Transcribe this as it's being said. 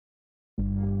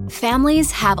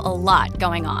Families have a lot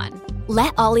going on.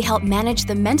 Let Ollie help manage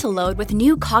the mental load with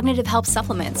new cognitive help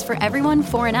supplements for everyone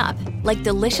 4 and up, like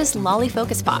delicious Lolly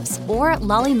Focus Pops or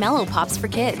Lolly Mellow Pops for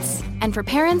kids. And for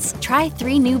parents, try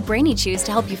 3 new Brainy Chews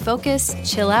to help you focus,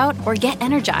 chill out, or get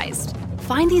energized.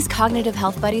 Find these cognitive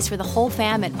health buddies for the whole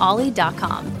fam at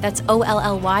ollie.com. That's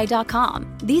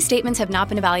OLLY.com. These statements have not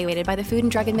been evaluated by the Food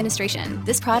and Drug Administration.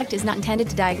 This product is not intended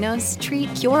to diagnose,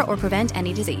 treat, cure, or prevent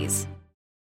any disease.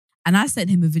 And I sent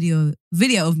him a video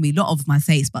of me, not of my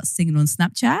face, but singing on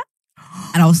Snapchat.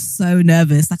 And I was so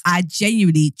nervous. Like, I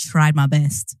genuinely tried my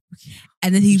best.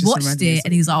 And then he watched it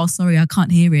and he was like, oh, sorry, I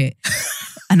can't hear it.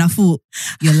 And I thought,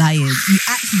 you're lying. You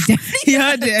actually definitely He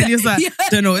heard it and he was like,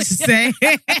 don't know what to say.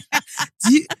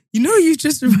 you know what you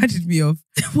just reminded me of?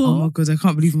 What? Oh my God, I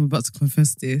can't believe I'm about to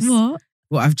confess this. What?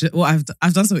 I've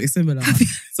done something similar.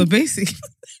 So basically...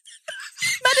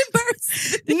 Mad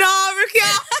embarrassed. No,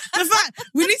 Rukia. The fact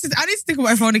I need to think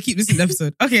about if I want to keep this in the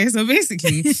episode. Okay, so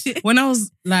basically, when I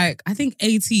was like, I think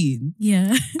 18,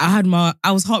 Yeah. I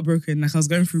was heartbroken. Like I was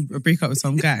going through a breakup with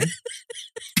some guy,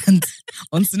 and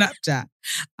on Snapchat,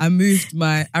 I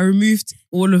removed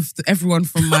all of everyone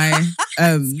from my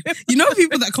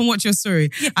people that can watch your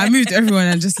story. Yeah. I moved everyone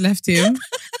and just left him,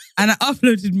 and I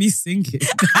uploaded me singing.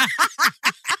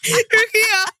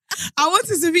 Rukia, I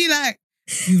wanted to be like,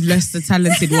 you've lost the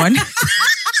talented one.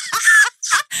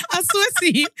 I swear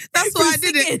to you, that's why I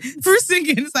did it. Through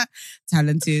singing, it's like,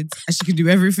 talented, and she can do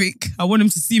everything. I want him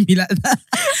to see me like that.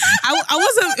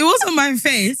 It wasn't my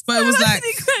face, but it was like,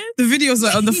 the videos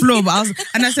were on the floor, but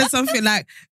I said something like,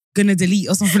 gonna delete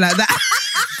or something like that.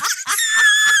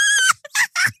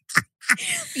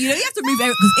 You know, you have to remove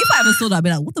everything. Because if I ever saw that, I'd be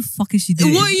like, what the fuck is she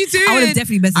doing? What are you doing? I would have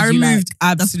definitely messaged you. I removed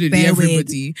absolutely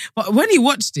everybody. Weird. But when he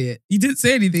watched it, he didn't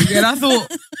say anything. And I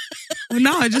thought, well,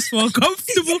 now I just feel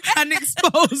comfortable and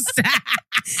exposed.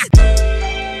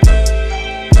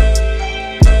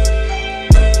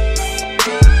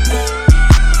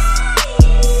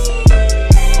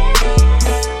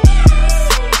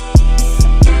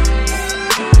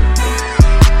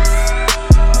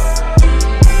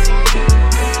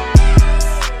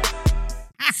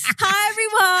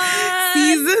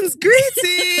 Season's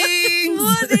greetings.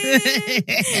 Morning.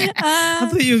 I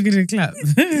thought you were going to clap.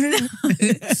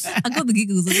 I got the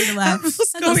giggles. I don't know why.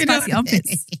 What's I got going spicy on?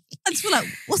 armpits. I just feel like,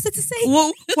 what's there to say?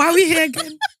 Well, why are we here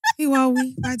again? Hey, why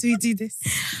do we do this? I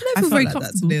feel felt very like that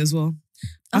comfortable. today as well.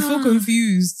 I feel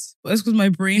confused. But it's because my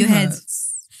brain Your head.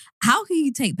 hurts. How can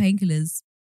you take painkillers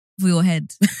for your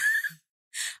head?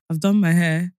 I've done my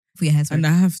hair. For your hair, sorry. And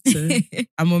I have to.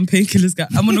 I'm on painkillers.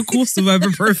 I'm on a course of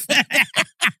ibuprofen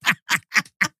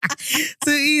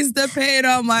to ease the pain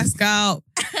on my scalp.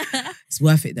 It's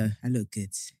worth it though. I look good.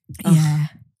 Yeah.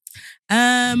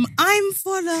 I'm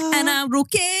Fola. And I'm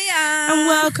Rukia. And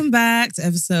welcome back to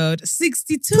episode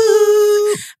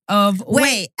 62 of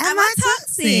Wait, Am I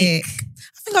Toxic?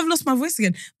 I think I've lost my voice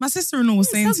again. My sister-in-law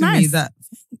was saying sounds to me nice. that...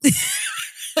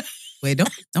 Wait,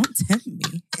 don't tempt me.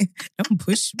 Don't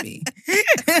push me.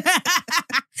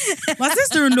 My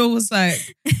sister-in-law was like,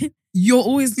 you're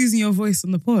always losing your voice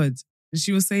on the pod. And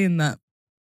she was saying that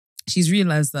she's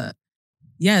realised that,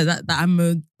 yeah, that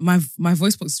I'm my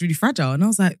voice box is really fragile. And I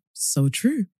was like, so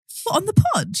true. What, on the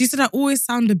pod? She said I always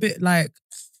sound a bit like,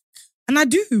 and I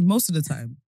do most of the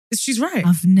time. She's right.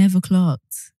 I've never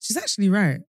clocked. She's actually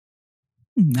right.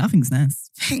 I think it's nice.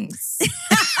 Thanks.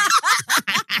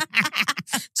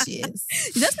 Cheers.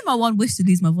 That's been my one wish, to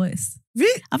lose my voice.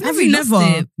 Really? I've Have never you lost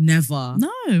never? it. Never.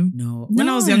 No. When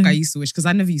I was younger, I used to wish because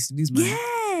I never used to lose mine.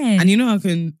 Yeah. And you know I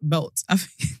can belt.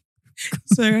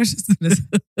 Sorry, I was going to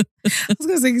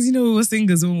say, because you know we were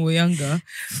singers when we were younger.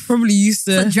 Probably used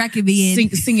to dragging me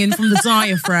in. singing from the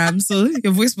diaphragm. So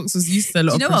your voice box was used to a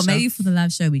lot Do you of know what? pressure. Maybe for the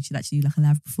live show, we should actually do like a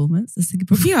live performance. A singing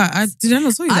performance. Yeah, I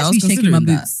not tell you that. I was actually shaking my considering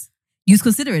that. boots. You was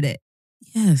considering it?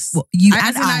 Yes. What, you I- and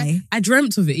as in I? I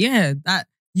dreamt of it, yeah. That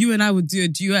you and I would do a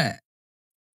duet.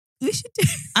 We should do.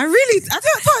 I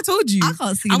thought I told you. I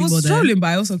can't sing I anymore was though. trolling, but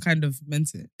I also kind of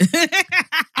meant it.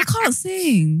 I can't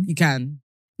sing. You can.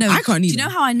 No, I can't Do you either. know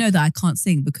how I know that I can't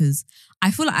sing? Because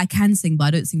I feel like I can sing, but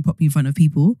I don't sing properly in front of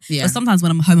people. Yeah. But sometimes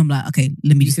when I'm home, I'm like, okay,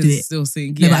 let me You just can do it. still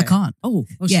sing. No, Yeah. but I can't. Oh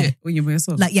Yeah. shit. When you're by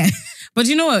yourself. Like, yeah. But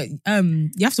you know what? You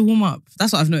have to warm up.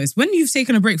 That's what I've noticed. When you've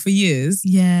taken a break for years,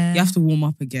 Yeah. you have to warm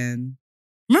up again.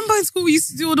 Remember in school we used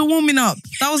to do all the warming up?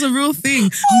 That was a real thing.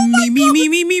 Me. Do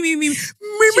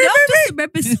you know, I just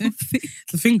remember something.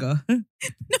 The finger.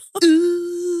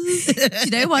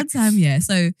 You know, one time, yeah.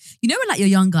 So, you know when like you're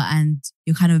younger and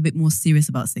you're kind of a bit more serious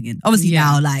about singing. Obviously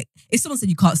now, like, if someone said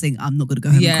you can't sing, I'm not going to go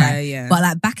home and cry. Yeah. But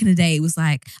like back in the day, it was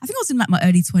like, I think I was in like my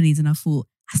early 20s and I thought,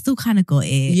 I still kind of got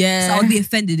it. Yeah. So I would be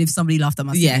offended if somebody laughed at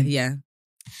my singing. Yeah.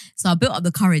 So I built up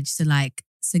the courage to like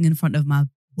sing in front of my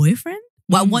boyfriend.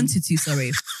 Well, I wanted to,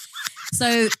 sorry. So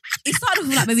it started off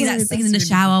with like maybe like singing in the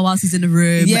shower whilst he's in the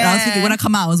room. Yeah. And I was thinking when I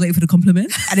come out, I was waiting for the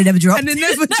compliment and it never dropped. And it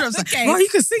never drops. Like, Okay. well, you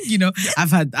can sing, you know. I've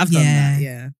done that.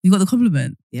 Yeah. You got the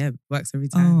compliment? Yeah, works every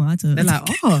time. Oh, I don't. They're like,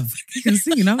 oh, you can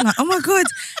sing. And I'm like, oh my God,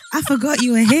 I forgot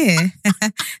you were here.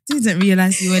 Didn't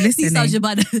realize you were He listening. sounds you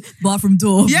by the bathroom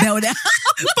door. Yeah. Knelt down.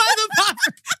 By the bar,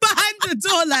 behind the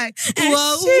door, like,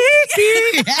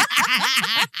 whoa.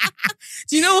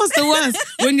 Do you know what's the worst?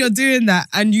 When you're doing that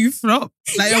and you flop,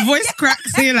 like your voice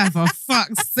cracks and you're like, for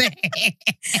fuck's sake.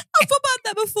 I've about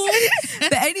that before.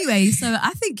 But anyway, so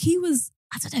I think he was,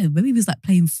 I don't know, maybe he was like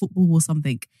playing football or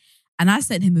something. And I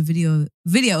sent him a video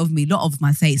of me, not of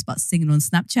my face, but singing on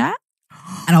Snapchat.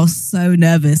 And I was so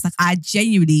nervous. Like I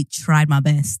genuinely tried my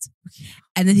best.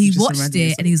 And then he watched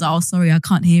it and he was like, oh, sorry, I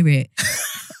can't hear it.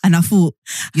 And I thought,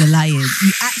 you're lying.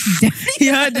 You actually definitely He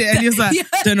heard it and he was like,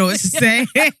 don't know what to say.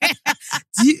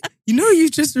 you know what you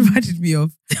just reminded me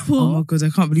of? What? Oh my God, I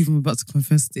can't believe I'm about to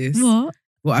confess this. What?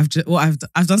 I've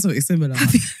done something similar.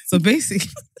 So basically,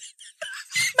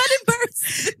 Man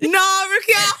embarrassed. no,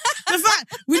 Rukia. The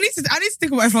fact I need to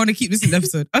think about if I want to keep this in the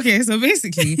episode. Okay, so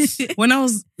basically, when I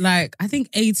was like, I think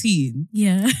 18,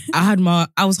 Yeah. I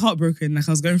was heartbroken. Like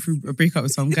I was going through a breakup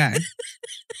with some guy,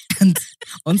 and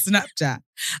on Snapchat,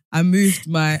 I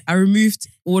removed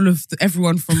all of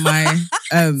everyone from my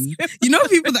you know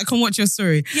people that can watch your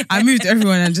story. Yeah. I moved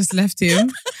everyone and just left him,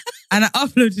 and I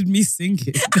uploaded me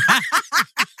singing.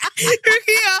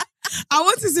 Rukia, I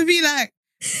wanted to be like,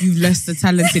 you've lost the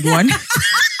talented one.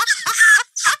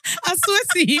 I swear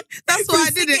to you, that's why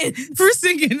I did it. Through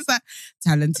singing. It's like,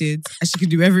 talented, and she can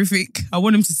do everything. I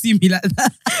want him to see me like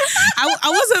that.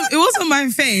 It wasn't my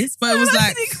face, but it was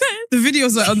like, the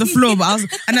videos were on the floor, but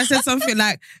I said something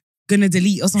like, gonna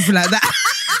delete or something like that.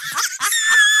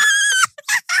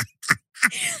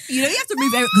 You know, you have to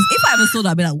remove everything. Because if I ever saw that,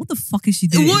 I'd be like, what the fuck is she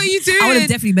doing? What are you doing? I would have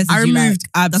definitely messaged I you removed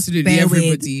like, absolutely that's bare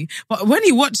everybody. But when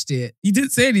he watched it, he didn't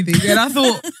say anything. And I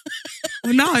thought,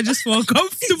 well, now I just feel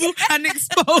comfortable and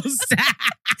exposed.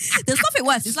 There's nothing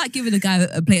worse. It's like giving a guy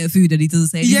a plate of food and he doesn't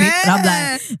say anything. Yeah. And I'm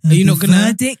like, Are you not gonna?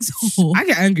 verdict? Or... I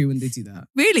get angry when they do that.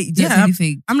 Really? You don't say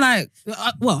anything? I'm like,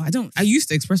 I don't. I used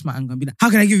to express my anger and be like, how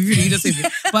can I give you food? You don't say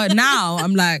anything. But now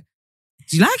I'm like,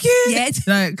 do you like it?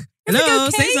 Yeah. Like, hello,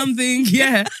 okay? say something.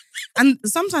 Yeah. And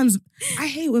sometimes I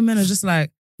hate when men are just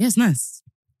like, yeah, it's nice.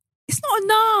 It's not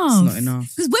enough. It's not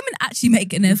enough. Because women actually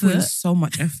make an You put in effort. so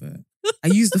much effort. I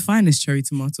use the finest cherry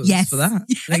tomatoes Yes. for that.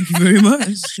 Thank you very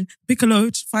much. Piccolo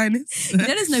finest. You know,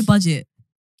 there's no budget.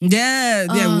 Yeah,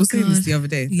 we Oh, were saying this God. the other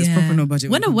day. There's proper no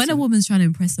budget. When a woman's trying to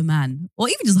impress a man, or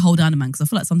even just hold down a man, because I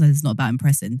feel like sometimes it's not about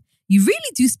impressing, you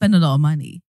really do spend a lot of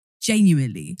money.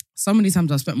 Genuinely. So many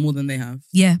times I've spent more than they have.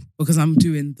 Yeah. Because I'm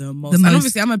doing the most. The And most.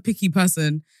 obviously I'm a picky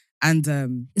person and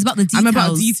It's about the details. I'm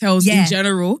about details Yeah. in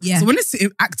general. Yeah. So when it's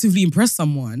to actively impress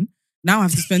someone, now I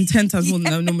have to spend 10 times more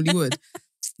than I normally would.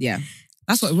 Yeah.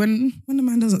 That's what, when a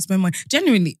man doesn't spend money,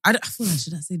 genuinely, I feel like,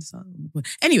 should I say this out?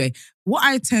 Anyway, what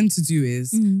I tend to do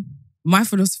is, my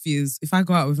philosophy is, if I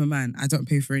go out with a man, I don't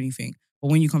pay for anything. But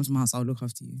when you come to my house, I'll look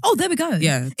after you. Oh, there we go.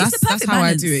 Yeah, It's that's the perfect how I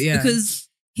balance, do it, yeah. Because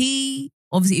he,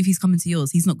 obviously, if he's coming to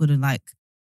yours, he's not going to like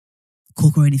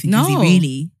cook or anything. Is he No.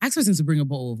 really? I expect him to bring a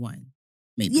bottle of wine.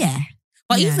 Maybe. Yeah.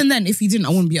 But Yeah. even then, if he didn't, I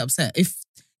wouldn't be upset.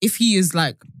 If he is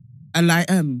like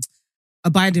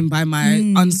abiding by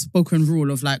my unspoken rule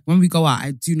of like, when we go out,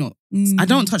 I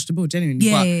don't touch the bill genuinely.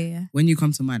 Yeah, but yeah. when you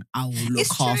come to mine, I will look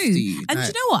It's true. after you. And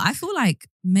Like, do you know what? I feel like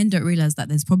men don't realize that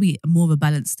there's probably more of a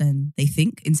balance than they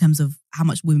think in terms of how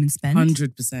much women spend.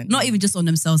 100%. Not even just on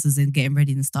themselves as in getting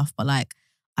ready and stuff, but like,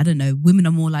 I don't know, women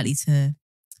are more likely to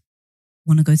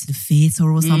want to go to the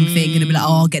theatre or something and be like,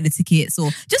 oh, I'll get the tickets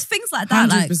or just things like that.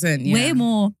 100%, like, yeah. way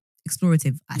more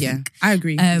explorative, I Yeah, think. I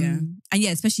agree. And yeah,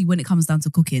 especially when it comes down to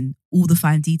cooking, all the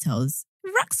fine details,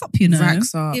 it racks up, you know.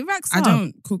 Racks up. It racks I up.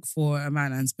 don't cook for a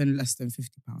man and spend less than £50.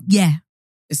 Yeah.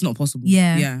 It's not possible.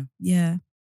 Yeah. Yeah. Yeah.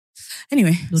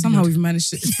 Anyway, Lord, somehow Lord. we've managed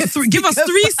to give us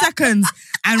 3 seconds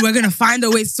and we're going to find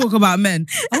a way to talk about men.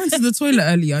 I went to the toilet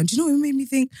earlier and do you know what made me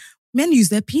think? Men use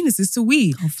their penises to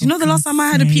wee. Oh, Do you know the last for time I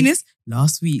had a God's penis?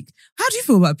 Last week. How do you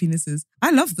feel about penises?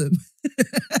 I love them.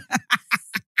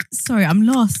 Sorry, I'm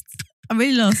lost. I'm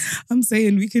really lost. I'm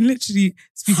saying we can literally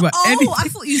speak about anything. I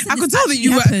thought you said I could this tell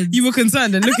that happened. you were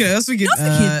concerned and looking at us thinking,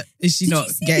 is she Did not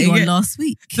you see getting me on it? last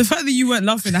week? The fact that you weren't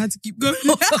laughing, I had to keep going.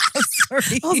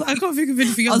 Sorry. I was like, I can't think of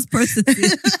anything I else. was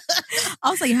processing. I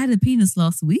was like, you had a penis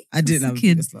last week? I didn't have a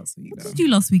thinking, penis last week. What No. did you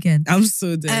do last weekend? I'm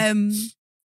so dead.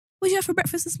 What did you have for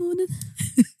breakfast this morning?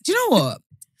 Do you know what?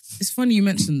 It's funny you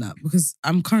mentioned that because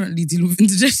I'm currently dealing with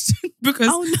indigestion because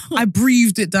Oh no. I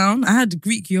breathed it down. I had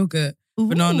Greek yogurt,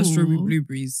 banana, strawberry, Ooh.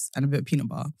 blueberries, and a bit of peanut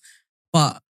butter.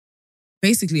 But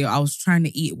basically, I was trying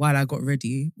to eat while I got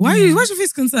ready. Why's your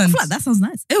face I concerned? feel like that sounds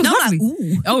nice. It was No, lovely. like,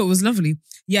 ooh. Oh, it was lovely.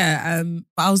 Yeah,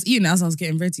 but I was eating it as I was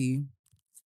getting ready.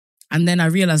 And then I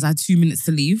realized I had 2 minutes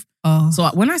to leave. Oh, So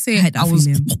when I say I hate that I was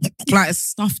feeling. like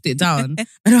stuffed it down,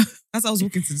 and as I was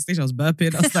walking to the station, I was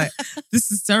burping. I was like, "This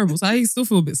is terrible." So I still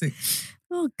feel a bit sick.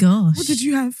 Oh gosh. What did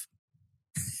you have?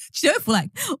 Do you know, for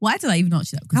like, why did I even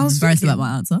ask you that? Because I I was was embarrassed thinking. about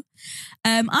my answer.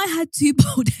 I had 2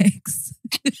 boiled eggs.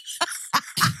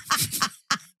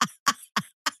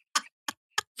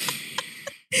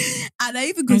 And I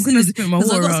even I'm gonna considered, spit my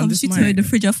because I water got some around this shito in the mic.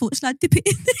 fridge, I thought, should I dip it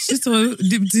in Shito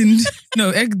dipped in, no,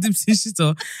 egg dipped in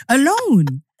shito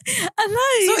alone.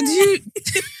 Hello. So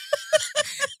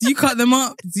do you cut them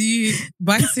up? Do you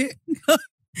bite it?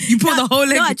 You put the whole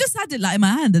egg. No, I just had it like in my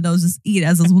hand and I was just eating it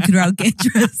as I was walking around getting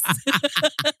dressed.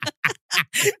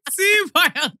 2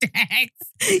 boiled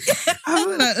eggs. I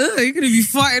was like, ugh, you're gonna be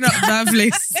fighting up that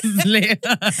place later.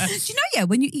 Do you know, yeah,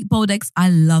 when you eat boiled eggs, I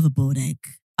love a boiled egg.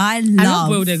 I love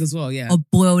boiled egg as well, yeah. a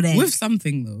boiled egg. With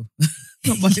something though.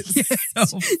 Not by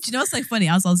itself. Do you know what's so funny?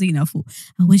 As I was eating, I thought,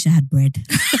 I wish I had bread.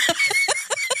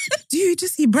 Do you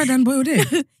just eat bread and boiled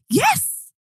egg? Yes.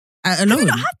 Have Alone? you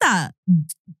not had that?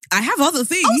 I have other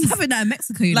things. I was having that in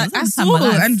Mexico. You know, Like I it was saw, the time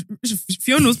of my life. and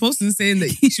Fiona was posting saying that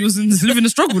she was living a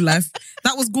struggle life.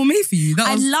 That was gourmet for you. That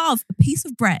I was love a piece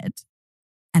of bread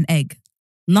and egg.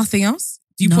 nothing else.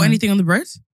 Do you No. put anything on the bread?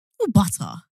 Or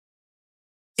butter.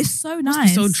 It's so Must be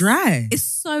nice. so dry. It's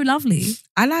so lovely.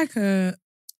 I like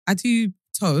I do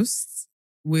toast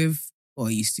with, or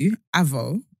I used to,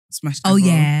 avo, smashed avo, Oh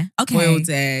yeah. Okay. boiled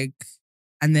egg,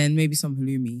 and then maybe some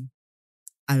halloumi.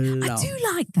 I love. I do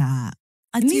like that.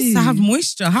 I It do. needs to have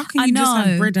moisture. How can I you just have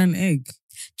know. bread and egg?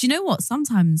 Do you know what?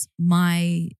 Sometimes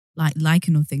my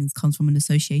liking of things comes from an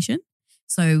association.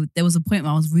 So there was a point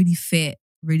where I was really fit,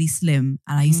 really slim,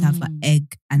 and I used to have like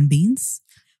egg and beans.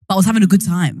 But I was having a good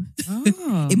time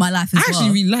Oh. in my life as I well.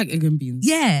 actually really like egg and beans.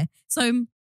 Yeah. So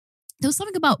there was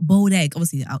something about boiled egg.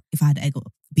 Obviously, if I had egg or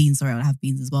beans, sorry, I would have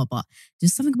beans as well. But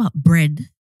just something about bread,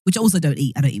 which I also don't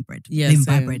eat. I don't eat bread. Yeah, I don't even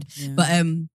buy same. bread. Yeah.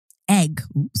 But egg,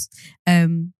 oops.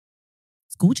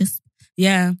 It's gorgeous.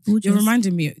 Yeah, Gorgeous. you're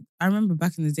reminding me. I remember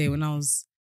back in the day when I was,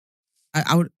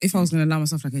 I would, if I was going to allow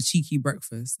myself like a cheeky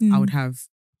breakfast, I would have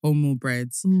wholemeal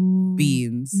breads, Ooh.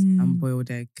 beans, Mm. and boiled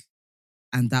egg,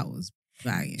 and that was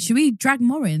banging. Should we drag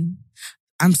more in?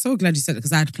 I'm so glad you said it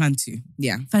because I had planned to.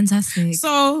 Yeah. Fantastic.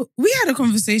 So we had a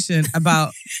conversation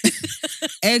about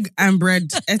egg and bread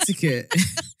etiquette,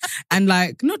 and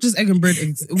like not just egg and bread.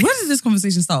 Where did this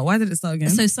conversation start? Why did it start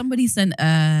again? So somebody sent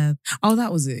a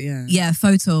that was it. Yeah. a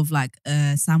photo of like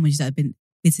a sandwich that had been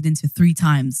bitten into 3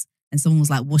 times, and someone was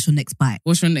like, "What's your next bite?"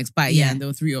 What's your next bite? Yeah, Yeah. and there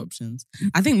were 3 options.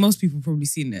 I think most people probably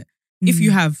seen it. If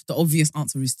you have, the obvious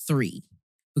answer is 3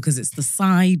 because it's the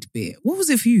side bit. What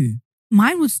was it for you?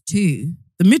 Mine was 2.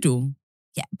 The middle.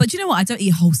 Yeah, but you know what? I don't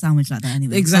eat a whole sandwich like that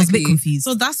anyway. So I was a bit confused.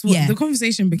 So that's what Yeah. the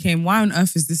conversation became. Why on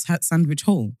earth is this sandwich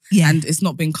whole? Yeah. And it's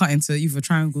not been cut into either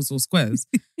triangles or squares.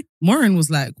 Maureen was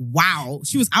like, wow.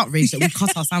 She was outraged that we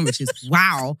cut our sandwiches.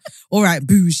 Wow. All right,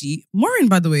 bougie. Maureen,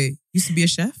 by the way, used to be a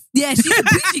chef. Yeah, she's a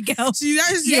bougie girl. She's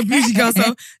actually a bougie girl,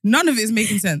 so none of it is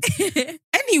making sense.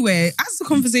 Anyway, as the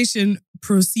conversation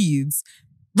proceeds,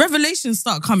 revelations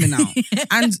start coming out.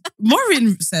 And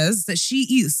Maureen says that she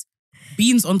eats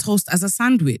beans on toast as a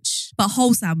sandwich. But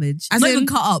whole sandwich. As Not in- even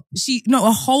cut up.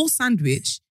 A whole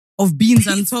sandwich of beans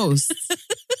and toast.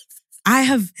 I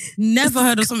have never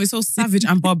heard of something so savage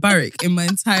and barbaric in my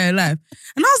entire life.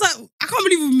 And I was like, I can't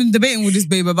believe we've been debating with this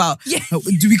babe about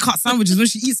do we cut sandwiches when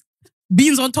she eats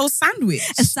beans on toast sandwich?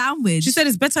 A sandwich. She said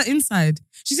it's better inside.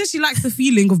 She said she likes the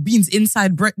feeling of beans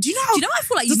inside bread. Do you know how I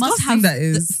feel like you must disgusting have that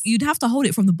is? you'd have to hold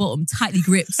it from the bottom, tightly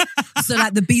gripped, so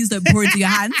like the beans don't pour into your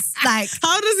hands. Like,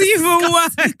 how does it even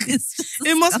work? it's just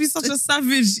It must be such a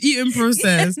savage eating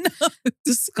process.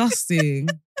 Disgusting.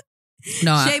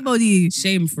 No, shame on you.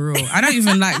 shame for real. I don't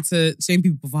even like to shame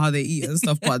people for how they eat and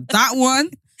stuff, but that one,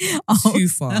 Oh, too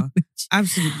far. sandwich.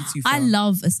 Absolutely too far. I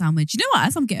love a sandwich. You know what?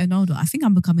 As I'm getting older, I think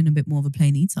I'm becoming a bit more of a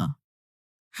plain eater.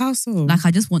 How so? Like,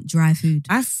 I just want dry food.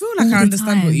 I feel like all I the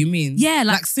understand what time. you mean. Yeah,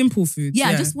 like simple food.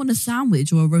 I just want a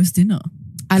sandwich or a roast dinner.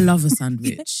 I love a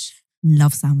sandwich.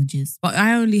 Love sandwiches. But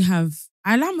I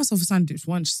allow myself a sandwich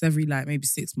once every maybe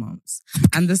 6 months.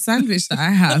 And the sandwich that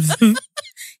I have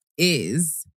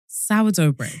is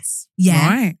sourdough breads. Yeah.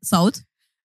 Right? Sold?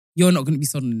 You're not going to be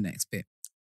sold on the next bit.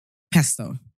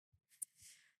 Pesto.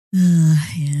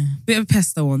 Yeah. Bit of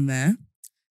pesto on there.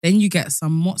 Then you get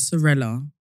some mozzarella.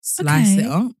 Slice it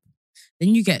up.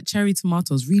 Then you get cherry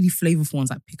tomatoes, really flavorful ones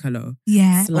like piccolo.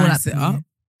 Yeah. Slice it up.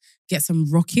 Get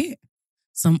some rocket.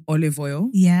 Some olive oil.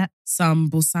 Yeah. Some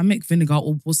balsamic vinegar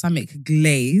or balsamic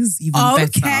glaze, even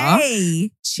better.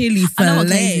 Chili flakes. I know what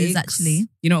glaze is, actually.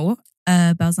 You know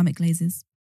what? Balsamic glazes.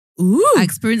 Ooh. I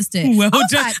experienced it. Well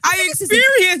done. Like, I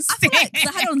experienced it.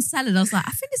 I had it on salad. I was like,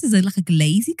 I think this is like a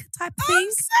glazy type of thing.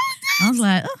 I was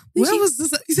like, oh, where was the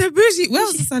salad? You said bougie. Where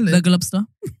was the salad? Burger Lobster.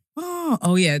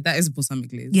 Oh yeah, that is balsamic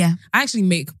glaze. Yeah. I actually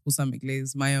make balsamic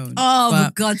glaze my own. Oh,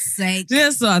 for God's sake.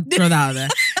 Just so I throw that out there.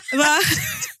 But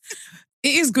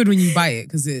it is good when you buy it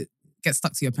because it gets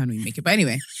stuck to your pan when you make it. But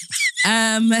anyway,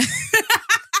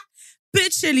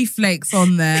 bit chili flakes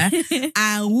on there.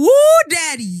 And woo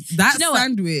daddy. That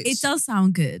sandwich. It does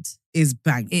sound good. Is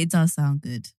bang. It does sound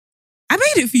good. I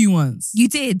made it for you once. You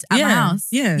did at my house.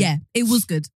 Yeah. Yeah. It was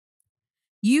good.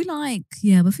 You I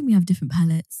think we have different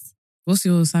palates. What's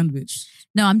your sandwich?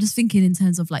 No, I'm just thinking in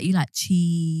terms of like you like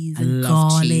cheese and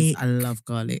garlic. Cheese. I love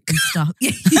garlic. And stuff.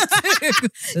 Yeah,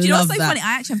 do you know what's so funny?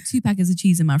 I actually have 2 packets of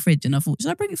cheese in my fridge and I thought,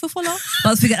 should I bring it for Fola? But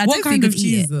I was thinking, what kind of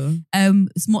cheese though?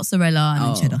 It's mozzarella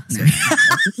and cheddar.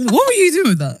 What were you doing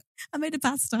with that? I made a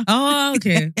pasta. Oh,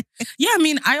 okay. Yeah, I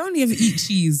mean, I only ever eat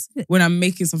cheese when I'm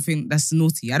making something that's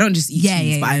naughty. I don't just eat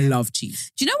cheese, but I love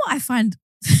cheese. Do you know what I find?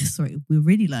 Sorry, we're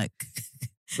really like...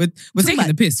 We're taking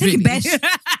the piss, taking really.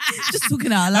 Just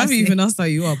talking out. I haven't even asked how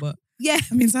you are, but yeah,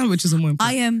 I mean, sandwiches are more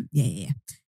important. I am. Yeah.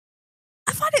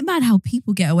 I find it mad how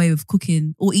people get away with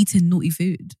cooking or eating naughty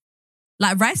food.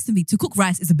 Like rice to me, to cook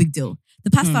rice is a big deal. The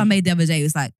pasta I made the other day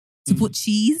was like to put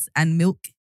cheese and milk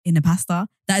in the pasta.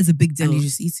 That is a big deal. And you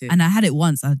just eat it. And I had it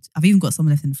once. I've even got some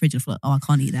left in the fridge. I thought, I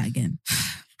can't eat that again.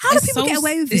 How do people get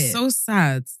away with it? It's so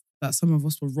sad that some of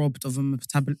us were robbed of a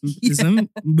metabolism.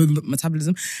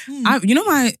 You know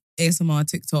my ASMR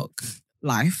TikTok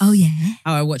life? Oh yeah.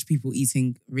 How I watch people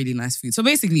eating really nice food. So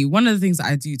basically, one of the things that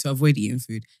I do to avoid eating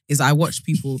food is I watch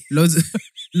people loads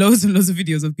and loads of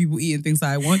videos of people eating things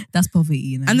that I want. That's poverty,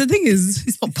 you know. And the thing is,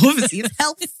 it's not poverty, it's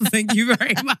health. Thank you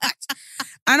very much.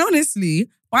 And honestly,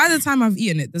 by the time I've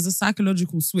eaten it, there's a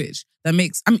psychological switch that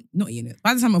makes, not eating it.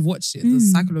 By the time I've watched it, there's a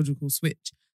psychological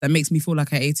switch that makes me feel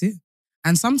like I ate it.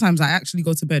 And sometimes I actually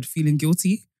go to bed feeling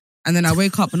guilty. And then I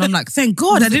wake up and I'm like, thank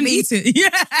God I didn't eat it. Yeah.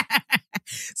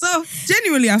 So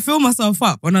genuinely, I fill myself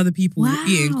up on other people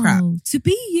eating crap. To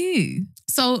be you.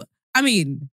 So, I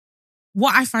mean,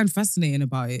 what I find fascinating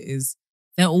about it is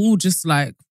they're all just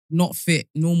like not fit,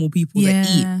 normal people that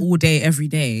eat all day, every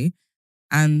day.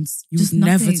 And you would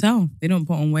never tell. They don't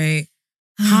put on weight.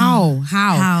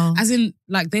 How? As in,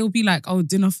 like, they'll be like, oh,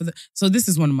 dinner for the... So this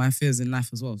is one of my fears in life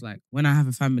as well. It's like, when I have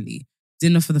a family,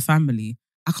 dinner for the family,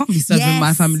 I can't be serving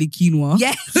my family quinoa.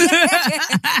 Yeah. Well,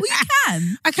 you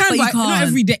can. I can, but not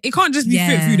every day. It can't just be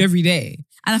fit food every day.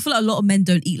 And I feel like a lot of men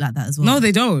don't eat like that as well. No,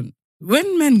 they don't.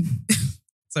 When men...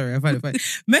 Sorry, I find it funny.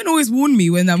 Men always warn me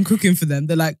when I'm cooking for them.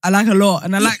 They're like, I like a lot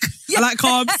and I like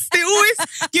carbs. They always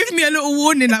give me a little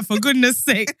warning, like, for goodness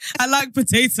sake, I like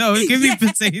potato. Give me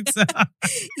potato.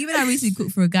 Even I recently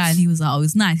cooked for a guy and he was like, oh,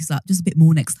 it's nice. He's like, just a bit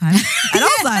more next time. And I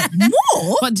was like,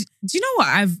 more? But do you know what?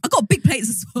 I got big plates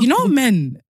as well. You know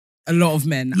men, a lot of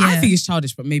men, I think it's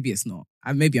childish, but maybe it's not.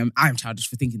 Maybe I'm childish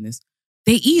for thinking this.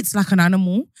 They eat like an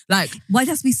animal. Like, why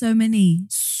does be so many?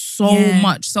 So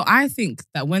much. So I think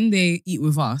that when they eat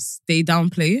with us, they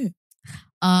downplay it.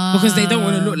 Because they don't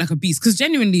want to look like a beast. Because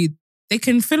genuinely, they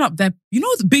can fill up their, you know,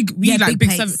 the big,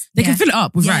 big seven. They can fill it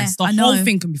up with rice. The whole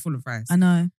thing can be full of rice. I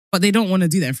know. But they don't want to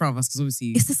do that in front of us because obviously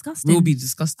it's disgusting. We'll be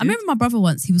disgusted. I remember my brother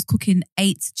once, he was cooking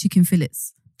 8 chicken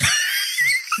fillets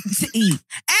to eat.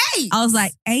 8? I was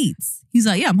like, 8? He's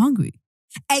like, yeah, I'm hungry.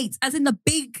 8, as in the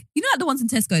big, you know, like the ones in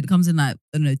Tesco that comes in like,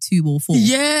 I don't know, 2 or 4.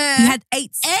 Yeah. He had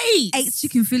 8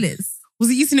 chicken fillets. Was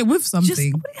he eating it with something? What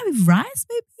did he have, with rice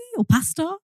maybe? Or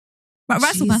pasta?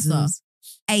 Rice or pasta?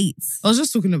 8. I was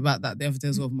just talking about that the other day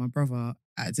as well with my brother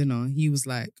at dinner. He was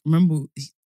like, remember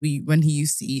when he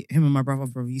used to eat, him and my brother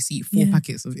used to eat 4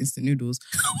 packets of instant noodles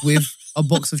with a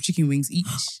box of chicken wings each.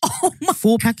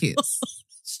 4 packets.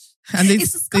 And they'd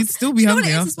still be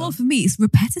hungry after. As well for me, it's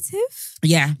repetitive.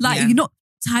 Yeah. Like, you're not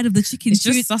tired of the chicken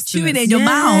chewing it in your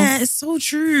mouth. Yeah, it's so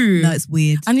true. No, it's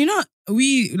weird. And you know,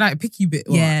 we like picky bit.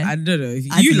 Well, I don't know if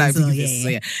you like picky bits.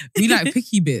 So we like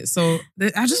picky bits. So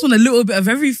I just want a little bit of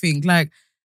everything. Like,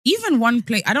 even one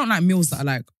plate. I don't like meals that are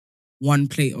like one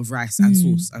plate of rice and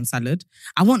sauce and salad.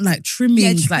 I want like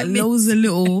trimmings, like loads of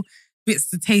little bits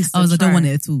to taste. I don't want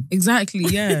it at all. Exactly,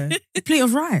 yeah. A plate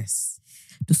of rice.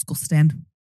 Disgusting.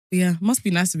 Yeah, must be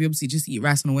nice to be able to just eat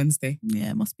rice on a Wednesday.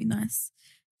 Yeah, it must be nice.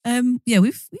 Yeah,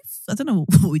 we've I don't know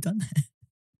what we've done there.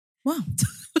 Wow. Do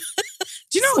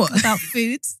you know what? About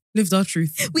food. Lived our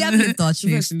truth. We have lived our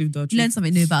truth. We've actually lived our truth. Learn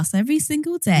something new about us every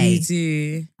single day. We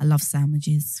do. I love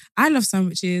sandwiches. I love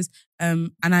sandwiches.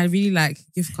 And I really like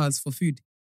gift cards for food.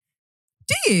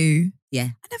 Do you? Yeah.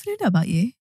 I never knew that about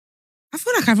you. I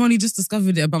feel like I've only just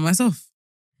discovered it about myself.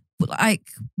 But like,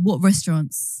 what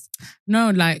restaurants? No,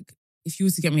 like, if you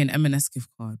were to get me an M&S gift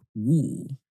card, ooh.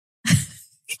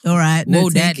 All right. Whoa, no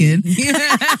daddy. taken.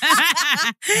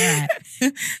 Right.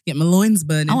 Get my loins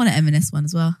burning. I want an M&S one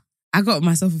as well. I got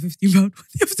myself a £15 the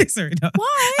other day. Sorry, no.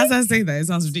 Why? As I say that, it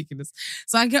sounds ridiculous.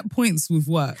 So I get points with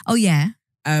work. Oh, yeah.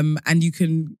 And you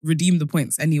can redeem the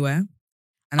points anywhere.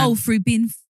 And through being...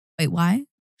 Wait, why?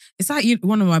 It's like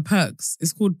one of my perks.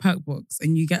 It's called Perkbox.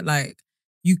 And you get like...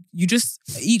 You just...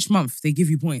 Each month, they give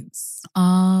you points.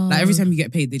 Oh. Like every time you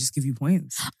get paid, they just give you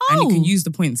points. Oh. And you can use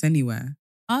the points anywhere.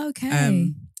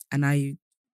 Okay. And I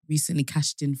recently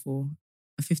cashed in for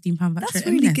a £15 voucher. That's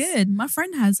really good. My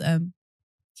friend has...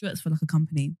 She works for like a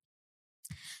company.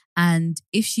 And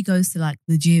if she goes to like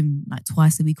the gym like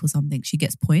twice a week or something, she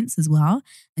gets points as well.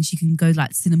 And she can go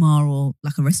like cinema or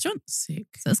like a restaurant. Sick.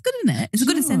 So it's good, isn't it? It's a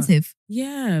good You know what? incentive.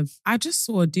 Yeah. I just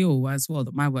saw a deal as well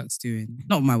that my work's doing.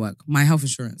 Not my work, my health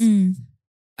insurance.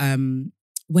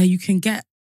 Where you can get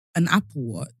an Apple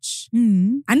Watch.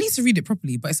 I need to read it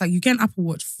properly, but it's like you get an Apple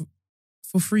Watch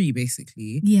for free,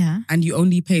 basically. Yeah. And you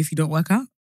only pay if you don't work out.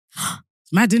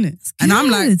 It's mad, isn't it? And I'm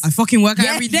like, I fucking work out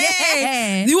every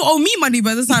day. You owe me money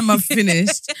by the time I've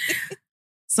finished.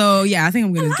 So yeah, I think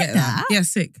I'm going to get that. Yeah,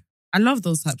 sick. I love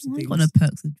those types of things. Got no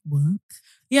perks of work.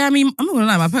 Yeah, I mean, I'm not going to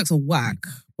lie, my perks are whack,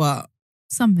 but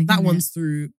something that one's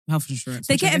through health insurance.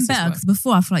 They're getting better because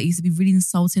before I feel like it used to be really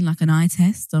insulting, like an eye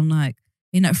test. I'm like,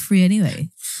 you're not free anyway.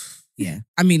 Yeah.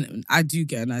 I mean, I do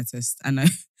get an eye test and I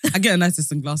get an eye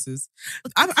test and glasses.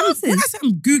 When I say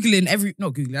I'm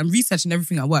Googling I'm researching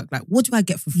everything at work. Like, what do I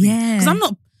get for free? Yeah.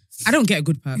 Because I don't get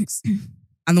good perks.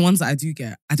 And the ones that I do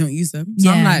get, I don't use them. So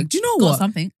I'm like, do you know what?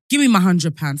 Something. Give me my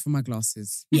 £100 for my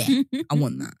glasses. Yeah. I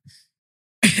want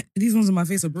that. These ones on my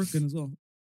face are broken as well.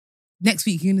 Next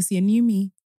week, you're going to see a new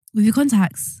me. With your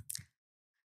contacts?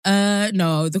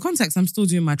 No, the contacts, I'm still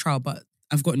doing my trial, but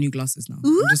I've got new glasses now.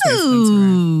 Ooh. I'm just waiting for them to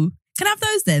arrive. Can I have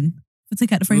those then? We'll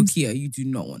take out the frames. Rukia, you do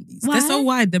not want these. Why? They're so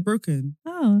wide, they're broken.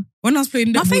 Oh. When I was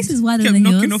playing my face is wider kept than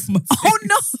knocking yours. off my face. Oh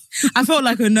no. I felt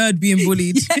like a nerd being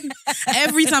bullied.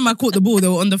 Every time I caught the ball, they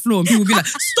were on the floor and people would be like,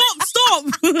 stop.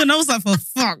 And I was like, for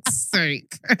fuck's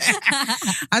sake.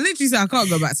 I literally said, I can't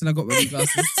go back till I got my new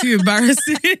glasses. Too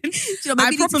embarrassing.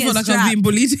 I proper felt like I was being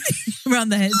bullied. Around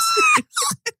the head.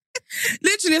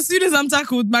 Literally, as soon as I'm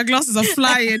tackled, my glasses are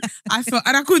flying. I felt,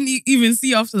 and I couldn't even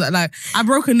see after that. Like, I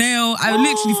broke a nail. I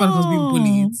literally felt like I was being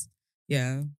bullied.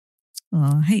 Yeah.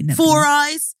 Oh, I hate Netflix. 4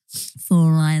 eyes.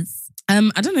 4 eyes. I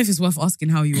don't know if it's worth asking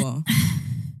how you are.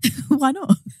 Why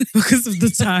not? Because of the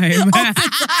time.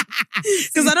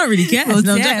 Because I don't really care. Well,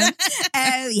 No, yeah.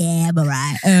 Oh, yeah, I'm all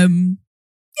right. Yeah,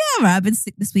 all right. I've been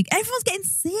sick this week. Everyone's getting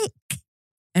sick.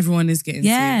 Everyone is getting sick.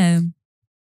 Yeah.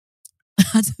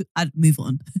 I'd move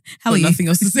on. How are you? Nothing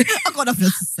else to say. I've got nothing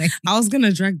else to say. I was going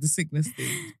to drag the sickness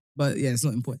thing. But yeah, it's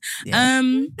not important. Yeah.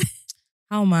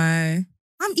 How am I?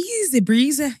 I'm easy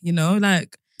breezy, you know,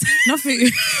 like nothing.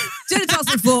 Do the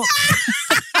task before.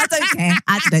 I don't care.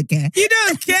 You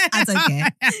don't care. I don't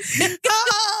care.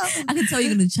 I can tell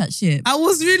you're going to chat shit. I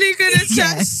was really going to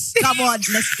chat shit. Come on,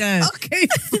 let's go. Okay,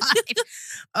 fine.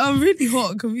 I'm really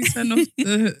hot. Can we turn on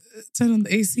the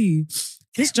AC?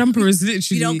 This jumper is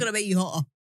literally... You know I'm going to make you hotter.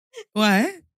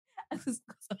 Why?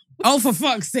 Oh, for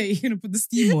fuck's sake, you're going to put the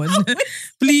steam on.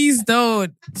 Please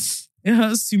don't. It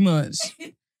hurts too much.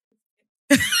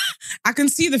 I can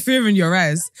see the fear in your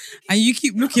eyes and you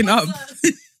keep looking up.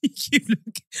 You keep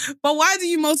looking. But why do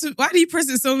you press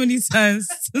it so many times?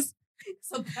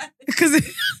 So bad. Because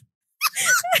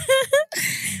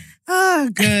oh,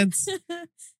 good.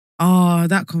 Oh,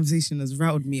 that conversation has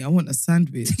riled me. I want a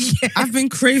sandwich. Yeah. I've been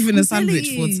craving a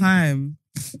sandwich for time.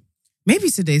 Maybe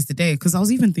today's the day because I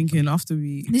was even thinking after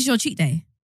we... This is your cheat day?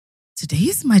 Today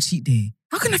is my cheat day.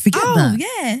 How can I forget that? Oh,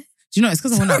 yeah. Do you know, it's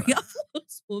because I want to... I thought it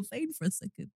was for a vein for a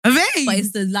second. A vein? But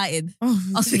it's the lighting. Oh,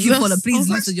 I was thinking, Paula, please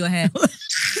loosen your hair.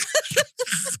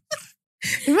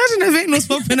 Imagine a vein was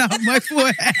popping out of my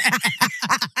forehead.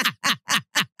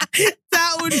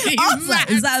 That would be mad.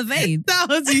 Is that a vein? That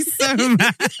would be so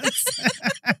mad.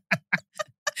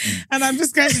 And and I'm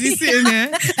just casually sitting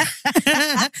here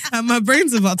and my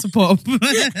brain's about to pop.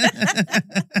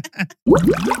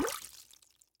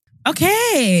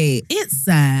 Okay, it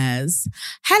says,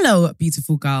 hello,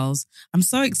 beautiful girls. I'm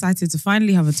so excited to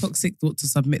finally have a toxic thought to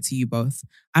submit to you both.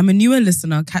 I'm a newer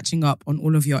listener catching up on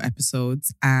all of your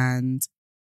episodes and...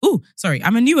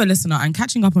 I'm a newer listener and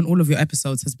catching up on all of your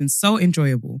episodes has been so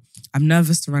enjoyable. I'm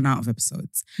nervous to run out of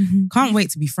episodes. Can't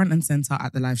wait to be front and center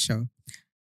at the live show.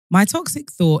 My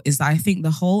toxic thought is that I think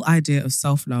the whole idea of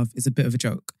self-love is a bit of a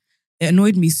joke. It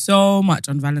annoyed me so much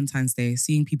on Valentine's Day,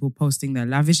 seeing people posting their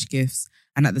lavish gifts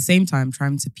and at the same time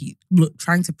trying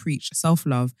to preach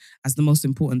self-love as the most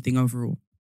important thing overall.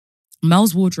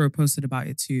 Mel's Wardrobe posted about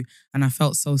it too, and I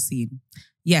felt so seen.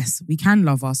 Yes, we can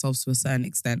love ourselves to a certain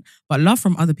extent, but love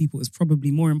from other people is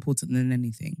probably more important than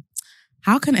anything.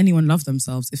 How can anyone love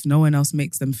themselves if no one else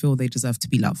makes them feel they deserve to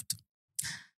be loved?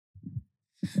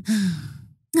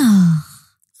 Do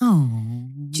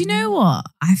you know what?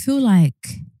 I feel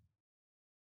like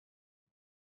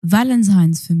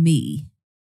Valentine's for me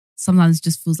sometimes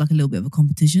just feels like a little bit of a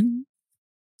competition.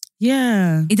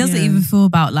 Yeah. It doesn't even feel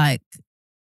about like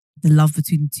the love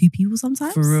between the two people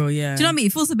sometimes. For real, yeah. Do you know what I mean?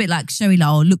 It feels a bit like showy, like,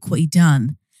 oh, look what he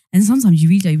done. And sometimes you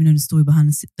really don't even know the story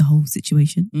behind the whole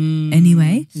situation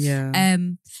anyway. Yeah.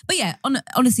 But yeah,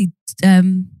 honestly,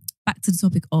 back to the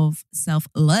topic of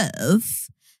self-love.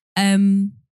 I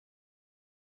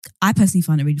personally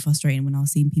find it really frustrating when I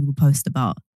was seeing people post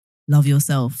about love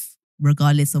yourself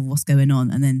regardless of what's going on,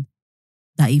 and then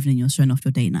that evening you're showing off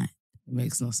your date night. It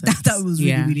makes no sense. That was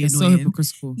really, really it's annoying. so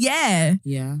hypocritical. Yeah.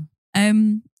 Yeah.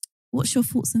 What's your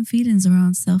thoughts and feelings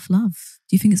around self-love?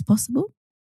 Do you think it's possible?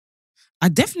 I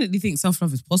definitely think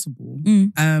self-love is possible.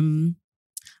 I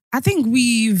think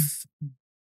we've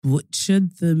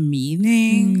butchered the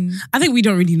meaning. I think we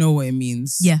don't really know what it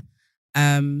means. Yeah.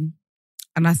 And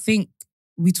I think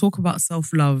we talk about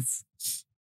self-love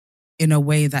in a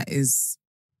way that is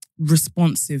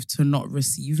responsive to not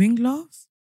receiving love.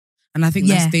 And I think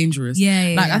that's dangerous.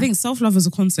 I think self-love as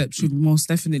a concept should most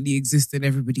definitely exist in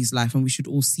everybody's life and we should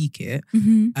all seek it.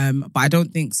 But I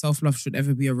don't think self-love should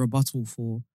ever be a rebuttal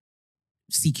for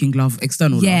seeking love,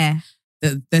 external love.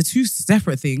 They're two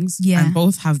separate things and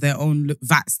both have their own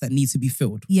vats that need to be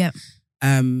filled. Yeah.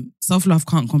 Self-love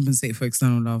can't compensate for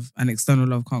external love and external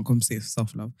love can't compensate for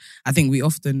self-love. I think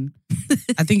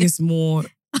it's more...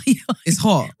 It's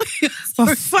hot.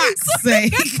 For fuck's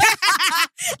sake.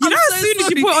 You know, as soon as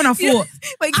you put on a thought,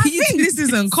 I think this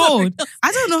isn't cold.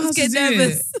 I don't know how to do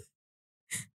it.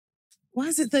 Why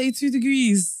is it 32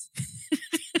 degrees?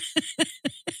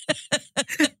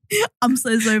 I'm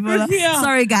so sorry for that. Yeah.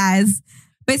 Sorry, guys.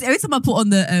 Basically, every time I put on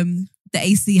the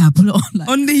AC, I put it on like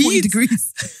on the 40 heat.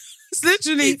 degrees. It's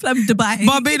literally from Dubai.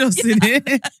 Barbados in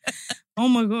it. Oh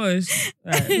my gosh.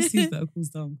 Right, let's see if that cools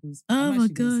down. Oh my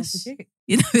gosh.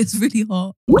 You know, it's really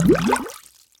hot.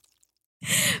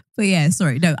 But yeah,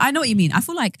 sorry. No, I know what you mean. I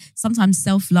feel like sometimes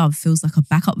self-love feels like a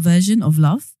backup version of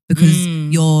love because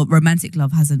your romantic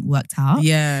love hasn't worked out.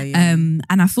 Yeah. And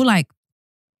I feel like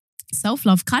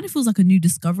self-love kind of feels like a new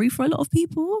discovery for a lot of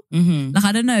people. Like,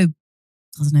 I don't know,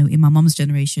 in my mum's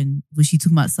generation, was she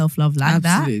talking about self-love like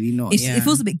that? Absolutely not. It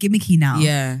feels a bit gimmicky now.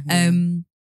 Yeah.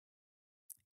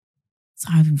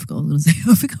 Sorry, I even forgot what I was going to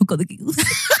say. I think I've got the giggles.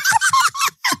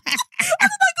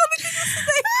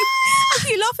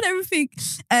 You laugh at everything.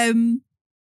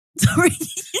 Sorry.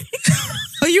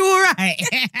 Are you all right? I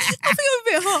think I'm a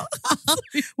bit hot.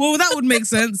 Well, that would make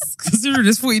sense considering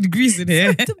there's 40 degrees in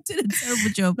here. I did a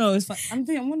terrible job. No, it's fine.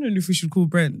 I'm wondering if we should call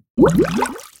Brent.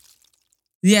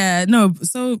 Yeah, no.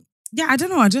 So, yeah, I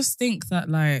don't know. I just think that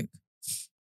like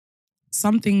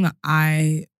something that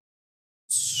I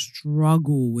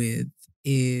struggle with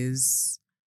is,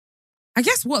 I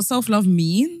guess, what self-love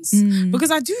means. Because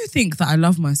I do think that I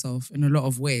love myself in a lot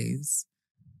of ways.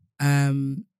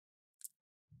 But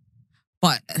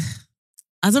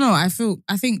I don't know, I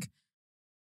think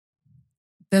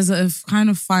there's a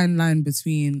kind of fine line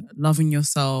between loving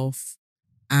yourself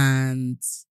and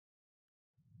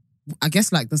I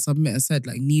guess like the submitter said,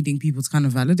 like needing people to kind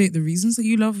of validate the reasons that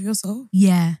you love yourself.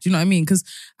 Yeah. Do you know what I mean? Because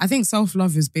I think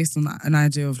self-love is based on an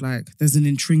idea of like, there's an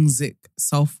intrinsic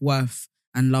self-worth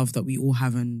and love that we all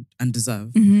have and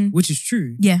deserve, which is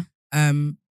true. Yeah.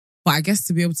 But I guess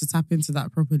to be able to tap into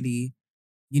that properly,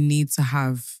 you need to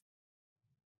have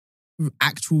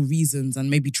actual reasons and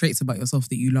maybe traits about yourself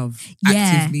that you love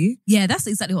actively. Yeah, that's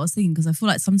exactly what I was thinking, because I feel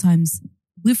like sometimes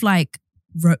with like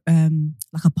a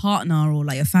partner or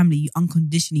like a family, you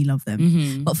unconditionally love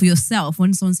them. But for yourself,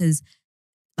 when someone says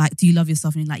like, do you love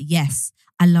yourself? And you're like, yes,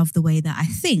 I love the way that I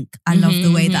think. I love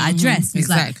the way that I dress. It's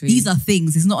like, these are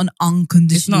things. It's not an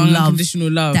unconditional love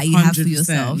that you have for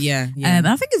yourself. Yeah. And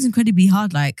I think it's incredibly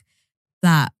hard, like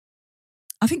that.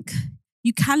 I think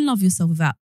you can love yourself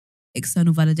without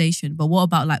external validation, but what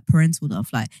about like parental love?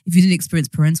 Like if you didn't experience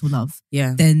parental love,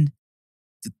 then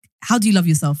how do you love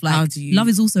yourself? Like love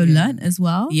is also learnt as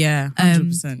well. Yeah,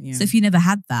 100%. Yeah. So if you never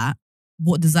had that,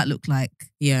 what does that look like?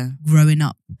 Yeah, growing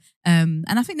up. And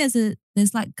I think there's a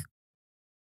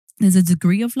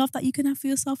degree of love that you can have for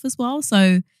yourself as well.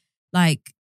 So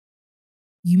like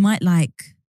you might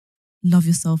like love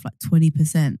yourself like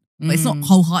 20%, but it's not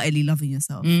wholeheartedly loving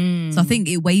yourself. So I think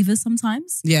it wavers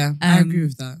sometimes. Yeah, I agree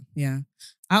with that. Yeah.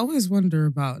 I always wonder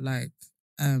about like,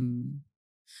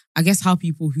 I guess how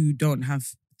people who don't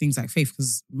have things like faith,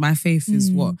 because my faith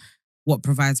is what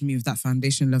provides me with that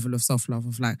foundation level of self-love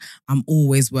of like, I'm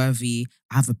always worthy.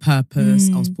 I have a purpose.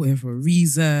 I was put here for a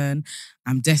reason.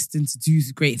 I'm destined to do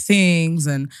great things.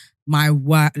 And my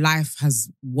life has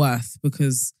worth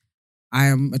because I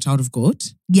am a child of God.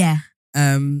 Yeah.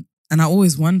 And I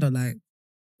always wonder like,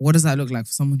 what does that look like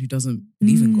for someone who doesn't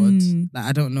believe in God? Like,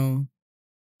 I don't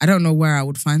know where I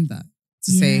would find that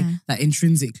to say that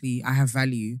intrinsically I have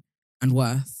value and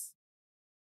worth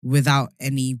without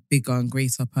any bigger and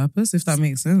greater purpose, if that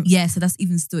makes sense. Yeah, so that's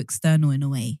even still external in a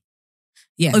way.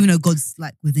 Yeah. Even though God's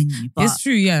like within you. But it's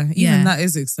true, yeah. Even that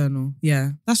is external.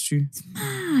 Yeah, that's true. It's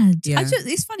mad. Yeah.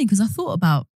 It's funny because I thought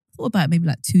about it maybe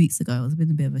like 2 weeks ago. I was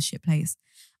in a bit of a shit place.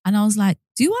 And I was like,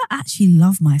 do I actually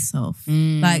love myself?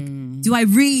 Like, do I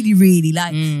really, really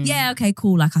like, yeah, okay,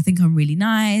 cool. Like, I think I'm really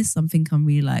nice. I think I'm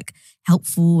really like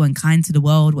helpful and kind to the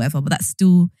world, whatever. But that's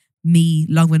still me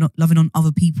loving on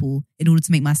other people in order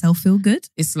to make myself feel good.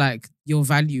 It's like your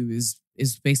value is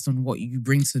based on what you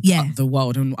bring to the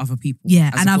world and other people. Yeah,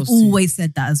 and I've always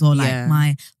said that as well. Like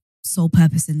my sole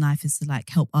purpose in life is to like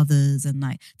help others, and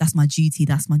like that's my duty.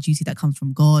 That's my duty that comes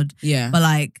from God. Yeah, but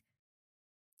like,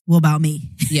 what about me?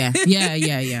 Yeah.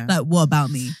 Like, what about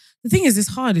me? The thing is, it's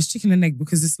hard. It's chicken and egg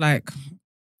because it's like,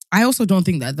 I also don't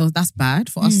think that that's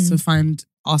bad for us to find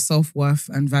our self-worth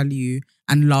and value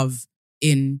and love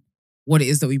in what it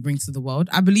is that we bring to the world.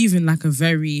 I believe in like a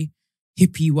very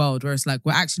hippie world where it's like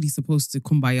we're actually supposed to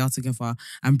kumbaya together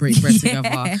and break bread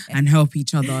together and help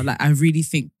each other. Like I really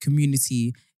think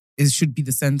community should be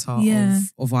the center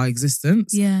of our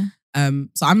existence. Yeah.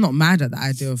 So I'm not mad at the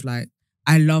idea of like,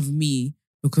 I love me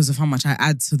because of how much I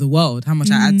add to the world, how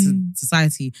much I add to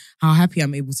society, how happy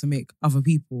I'm able to make other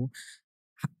people.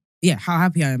 Yeah, how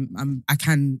happy I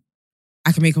can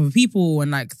make other people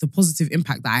and like the positive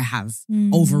impact that I have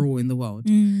overall in the world.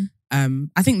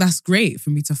 I think that's great for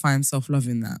me to find self-love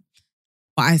in that.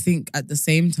 But I think at the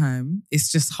same time,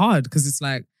 it's just hard because it's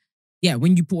like, yeah,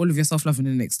 when you put all of your self-love in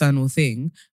an external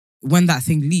thing, when that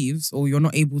thing leaves or you're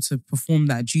not able to perform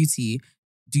that duty,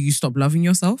 do you stop loving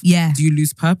yourself? Yeah. Do you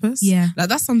lose purpose? Yeah. Like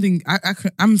that's something,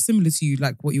 I'm similar to you,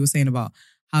 like what you were saying about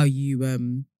how you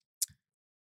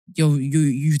find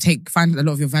a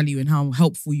lot of your value in how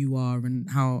helpful you are and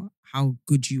how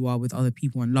good you are with other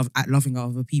people and loving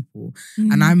other people.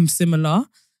 And I'm similar.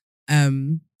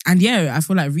 And yeah, I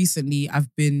feel like recently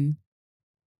I've been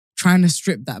trying to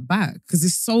strip that back because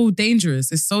it's so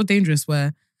dangerous. It's so dangerous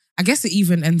where I guess it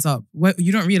even ends up where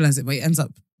you don't realize it, but it ends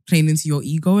up playing into your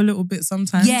ego a little bit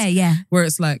sometimes. Yeah. Where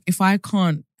it's like, if I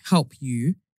can't help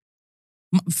you,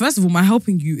 first of all, my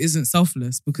helping you isn't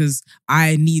selfless because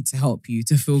I need to help you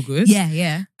to feel good.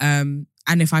 Yeah. And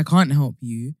if I can't help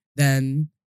you, then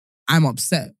I'm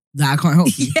upset that I can't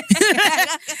help you.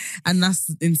 And that's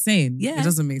insane. Yeah. It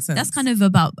doesn't make sense. That's kind of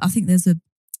about, I think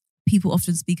people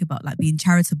often speak about like being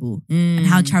charitable and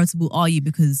how charitable are you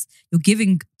because you're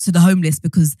giving to the homeless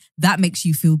because that makes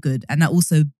you feel good and that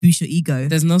also boosts your ego.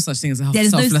 There's no such thing as a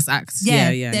selfless act.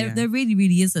 There really,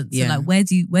 really isn't. So like, where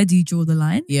do you draw the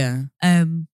line? Yeah. I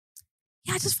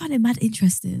just find it mad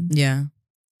interesting. Yeah.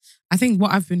 I think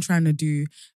what I've been trying to do,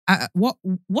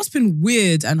 what's been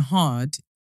weird and hard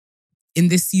in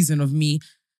this season of me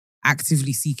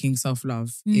actively seeking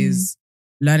self-love is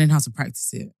learning how to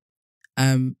practice it.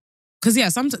 Because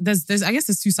there's I guess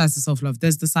there's two sides to self-love.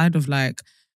 There's the side of like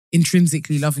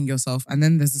intrinsically loving yourself, and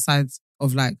then there's the side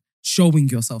of like showing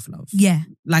yourself love. Yeah.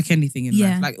 Like anything in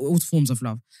life, like all forms of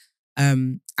love.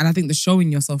 And I think the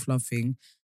showing yourself love thing,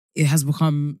 it has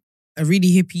become a really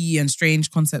hippie and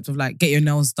strange concept of like, get your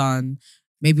nails done,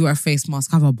 maybe wear a face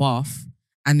mask, have a bath,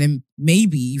 and then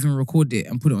maybe even record it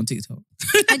and put it on TikTok.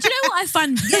 And do you know what I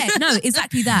find? Yeah, no,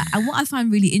 exactly that. And what I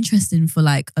find really interesting for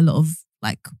like a lot of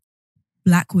like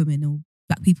Black women or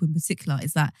Black people in particular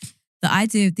is that the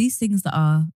idea of these things that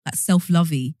are like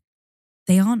self-lovey,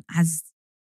 they aren't as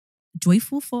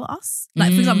joyful for us.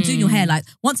 Like, for example, doing your hair, like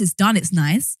once it's done, it's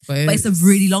nice, but it's a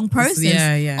really long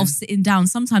process of sitting down,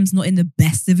 sometimes not in the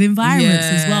best of environments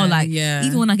as well. Like,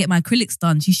 even when I get my acrylics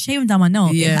done, she's shaving down my nail.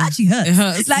 It actually hurts. It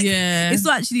hurts. Like, it's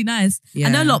not actually nice. I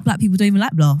know a lot of black people don't even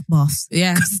like baths.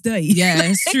 Yeah. Because it's dirty. Yeah,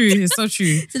 it's true. It's so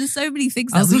true. So there's so many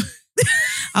things that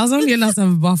I was only allowed to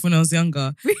have a bath when I was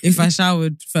younger if I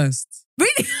showered first.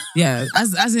 Really? Yeah,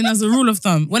 as a rule of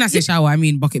thumb. When I say shower, I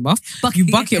mean bucket bath. You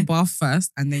bucket bath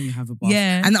first and then you have a bath.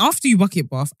 Yeah. And after you bucket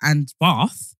bath and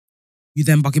bath, you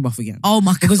then bucket bath again. Oh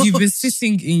my God. Because you've been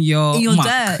sitting in your muck.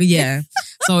 dirt. Yeah.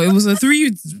 So it was a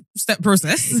 3-step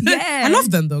process. Yeah. I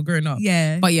loved them though, growing up.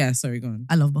 Yeah. But yeah, sorry, go on.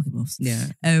 I love bucket baths. Yeah.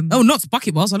 Not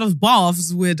bucket baths. I love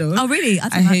baths, weirdo. Oh, really? I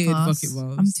hated bucket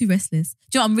baths. I'm too restless.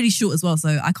 Do you know, I'm really short as well, so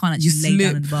I can't actually lay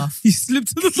down in the bath. You slip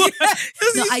to the bath.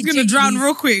 You're going to drown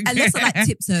real quick. Unless I like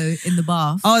tiptoe in the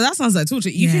bath. Oh, that sounds like torture.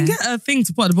 You can get a thing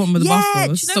to put at the bottom of the bath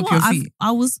though. Stop your feet.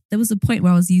 There was a point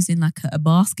where I was using like a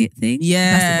basket thing.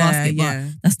 Yeah. That's the basket,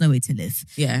 but that's no way to live.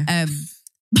 Yeah.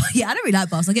 But yeah, I don't really like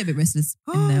baths. I get a bit restless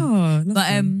in them.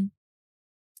 But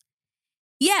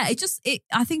yeah,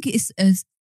 I think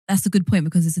that's a good point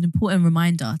because it's an important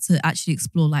reminder to actually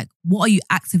explore like what are you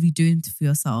actively doing for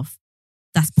yourself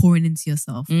that's pouring into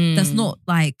yourself. That's not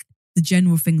like the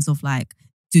general things of like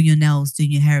doing your nails, doing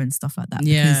your hair and stuff like that.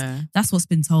 Because that's what's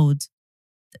been told.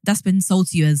 That's been sold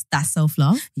to you as that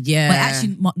self-love. Yeah. But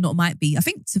actually not might be. I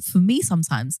think for me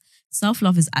sometimes,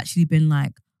 self-love has actually been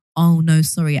like, oh no,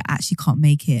 sorry, I actually can't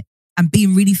make it. And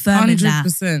being really firm 100%. In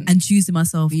that and choosing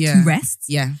myself to rest.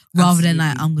 Yeah. Rather than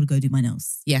like, I'm going to go do my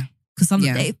nails. Yeah. Because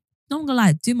sometimes, no one gonna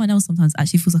lie, doing my nails sometimes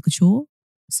actually feels like a chore.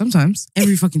 Sometimes.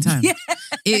 Every fucking time. Yeah.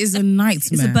 It is a nightmare.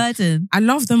 It's a burden. I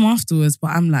love them afterwards, but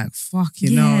I'm like, fuck,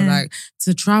 you know, like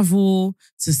to travel,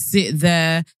 to sit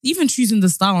there, even choosing the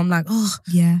style, I'm like, oh,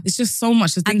 yeah, it's just so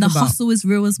much to think about. And the hustle is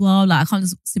real as well. Like I can't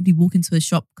just simply walk into a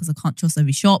shop because I can't trust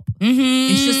every shop.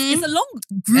 It's a long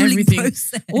grooming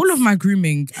process. All of my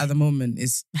grooming at the moment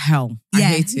is hell. I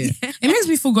hate it. Yeah. It makes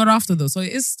me feel good after though. So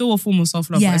it is still a form of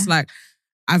self-love. But it's like,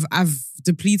 I've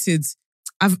depleted,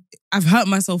 I've hurt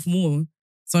myself more.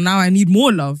 So now I need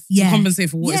more love to compensate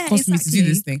for what it's cost me to do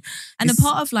this thing. And a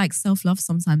part of like self-love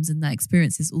sometimes in that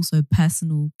experience is also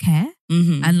personal care.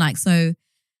 And like, so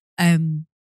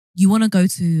you want to go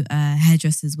to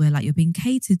hairdressers where like you're being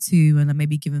catered to and like,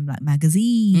 maybe give them like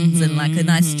magazines and like a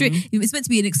nice strip. It's meant to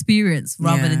be an experience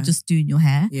rather than just doing your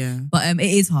hair. Yeah. But it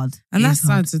is hard. And that's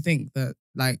sad to think that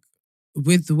like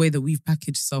with the way that we've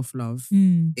packaged self-love,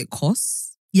 it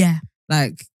costs. Yeah.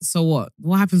 Like, so what?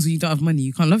 What happens when you don't have money?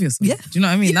 You can't love yourself. Yeah. Do you know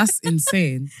what I mean? That's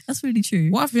insane. That's really true.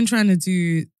 What I've been trying to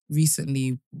do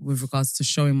recently with regards to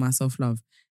showing my self-love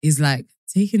is like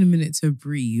taking a minute to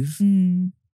breathe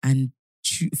and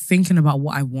thinking about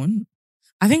what I want.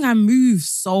 I think I move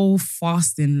so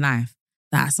fast in life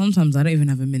that sometimes I don't even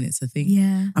have a minute to think.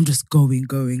 Yeah. I'm just going.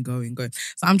 So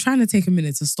I'm trying to take a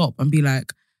minute to stop and be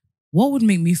like, what would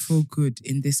make me feel good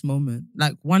in this moment?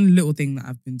 Like one little thing that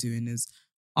I've been doing is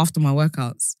after my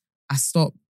workouts, I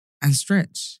stop and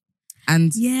stretch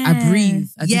and I breathe.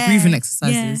 I do breathing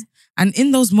exercises. Yeah. And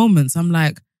in those moments, I'm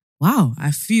like, wow,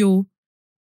 I feel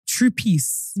true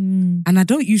peace. And I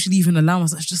don't usually even allow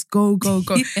myself to just go.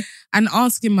 And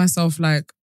asking myself,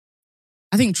 like,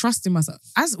 I think trusting myself.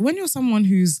 As when you're someone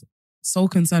who's so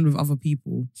concerned with other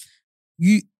people,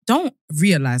 you don't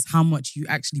realize how much you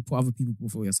actually put other people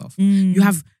before yourself.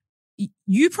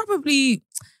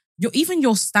 Even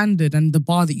your standard and the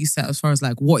bar that you set as far as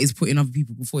like what is putting other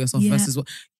people before yourself versus what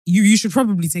you should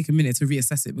probably take a minute to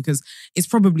reassess it because it's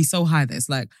probably so high that it's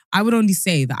like, I would only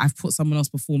say that I've put someone else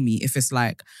before me if it's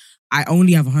like, I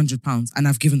only have £100 and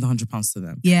I've given the £100 to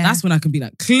them. Yeah. That's when I can be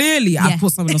like, clearly I've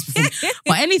put someone else before me.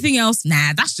 But anything else,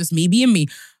 nah, that's just me being me.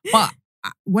 But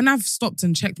when I've stopped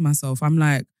and checked myself, I'm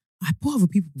like, I put other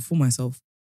people before myself.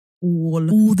 All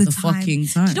the fucking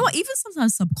time. Do you know what? Even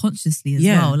sometimes subconsciously as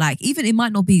well. Like, even it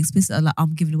might not be explicit, like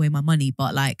I'm giving away my money,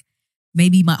 but like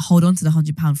maybe you might hold on to the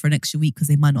 £100 for an extra week because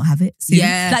they might not have it soon.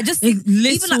 Yeah. Like just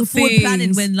even like forward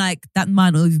planning when like that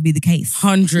might not even be the case.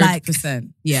 100%. Like,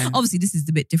 yeah. Obviously, this is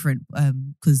a bit different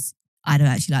because I don't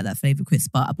actually like that flavour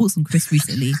crisp, but I bought some crisp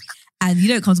recently. And you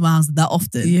don't come to my house that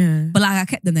often. Yeah. But like I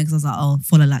kept them there because I was like, oh,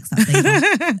 Fola likes that flavour.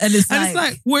 And it's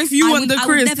like, what if you want the crisp?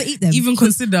 I would never eat them. Even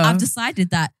consider. I've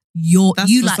decided that you like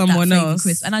that flavour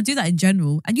crisp. And I do that in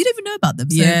general. And you don't even know about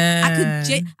them. So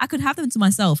I could have them to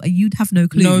myself and you'd have no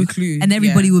clue. No clue. And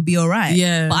everybody would be all right.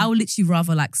 Yeah. But I would literally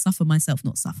rather like suffer myself,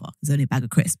 not suffer. It's only a bag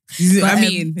of crisp. But, I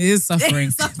mean, it is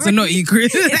suffering. To not eat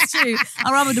crisp. It's true.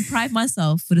 I'd rather deprive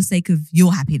myself for the sake of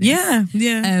your happiness. Yeah.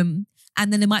 Yeah.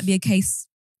 And then there might be a case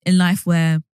in life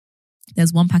where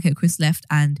there's one packet of crisps left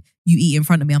and you eat in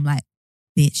front of me. I'm like,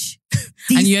 bitch.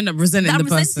 And you end up resenting the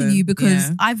person. I'm resenting you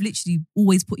because I've literally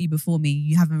always put you before me.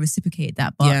 You haven't reciprocated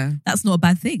that, but that's not a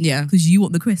bad thing. Yeah, because you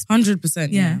want the crisp. 100%.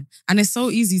 Yeah, and it's so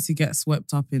easy to get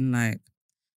swept up in like.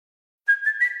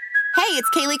 Hey, it's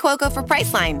Kaylee Cuoco for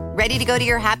Priceline. Ready to go to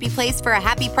your happy place for a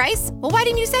happy price? Well, why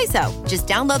didn't you say so? Just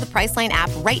download the Priceline app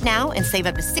right now and save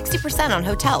up to 60% on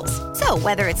hotels. So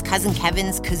whether it's Cousin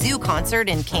Kevin's Kazoo Concert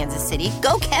in Kansas City,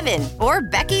 go Kevin, or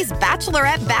Becky's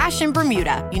Bachelorette Bash in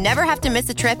Bermuda, you never have to miss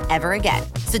a trip ever again.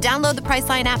 So download the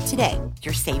Priceline app today.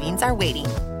 Your savings are waiting.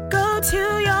 Go to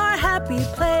your happy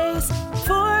place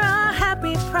for a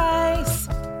happy price.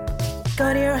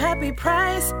 Go to your happy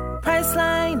price,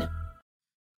 Priceline.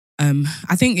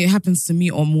 I think it happens to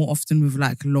me or more often with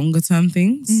like longer term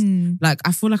things. Like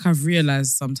I feel like I've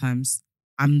realized sometimes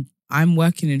I'm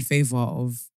working in favor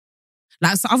of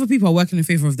like so other people are working in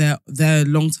favor of their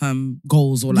long term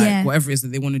goals or like whatever it is that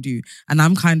they want to do, and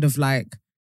I'm kind of like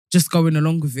just going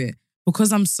along with it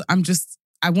because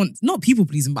I want not people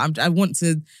pleasing, but I want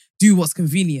to do what's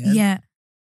convenient. Yeah,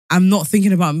 I'm not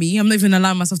thinking about me. I'm not even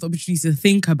allowing myself the opportunity to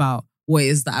think about what it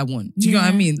is that I want. Do you know what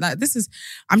I mean? Like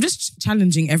I'm just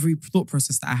challenging every thought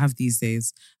process that I have these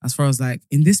days as far as like,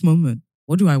 in this moment,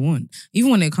 what do I want?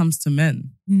 Even when it comes to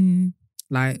men.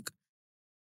 Like,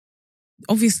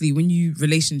 obviously when you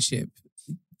relationship,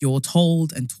 you're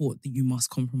told and taught that you must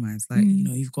compromise. Like, you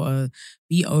know, you've got to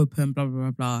be open, blah, blah,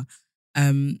 blah, blah.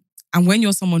 And when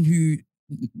you're someone who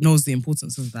knows the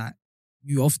importance of that,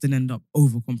 you often end up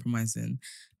over-compromising.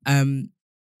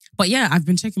 But yeah, I've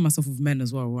been checking myself with men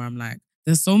as well, where I'm like,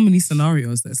 there's so many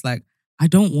scenarios that it's like, I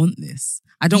don't want this.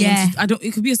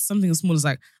 It could be something as small as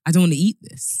like, I don't want to eat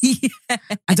this.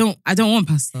 I don't want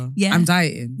pasta. I'm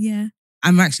dieting.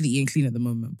 I'm actually eating clean at the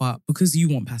moment, but because you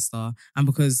want pasta and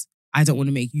because I don't want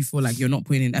to make you feel like you're not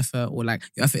putting in effort or like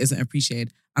your effort isn't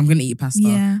appreciated, I'm going to eat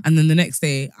pasta. And then the next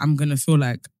day, I'm going to feel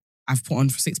like I've put on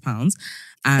for 6 pounds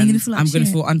and I'm going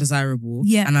to feel undesirable.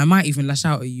 And I might even lash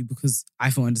out at you because I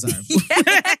feel undesirable.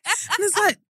 And it's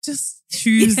like, just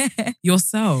choose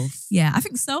yourself. Yeah, I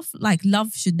think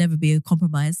love should never be a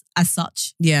compromise as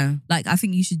such. Yeah. Like, I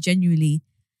think you should genuinely,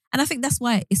 and I think that's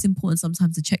why it's important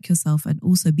sometimes to check yourself and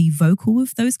also be vocal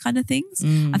with those kind of things.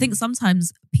 I think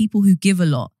sometimes people who give a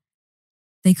lot,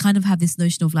 they kind of have this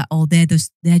notion of like, oh, they're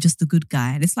just the good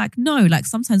guy. And it's like, no, like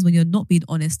sometimes when you're not being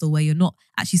honest or where you're not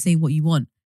actually saying what you want,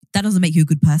 that doesn't make you a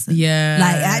good person. Yeah.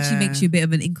 Like it actually makes you a bit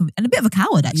of an and a bit of a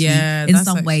coward actually in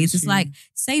some ways. It's like,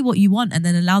 say what you want and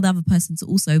then allow the other person to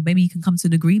also, maybe you can come to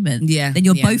an agreement. Yeah. Then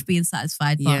you're both being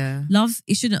satisfied. But love,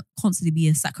 it shouldn't constantly be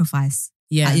a sacrifice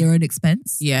at your own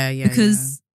expense. Yeah.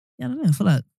 Because, I don't know, I feel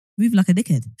like moving like a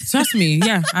dickhead. Trust me.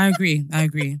 Yeah, I agree.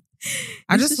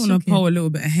 I just want to pour a little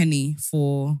bit of Henny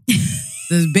for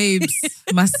the babes,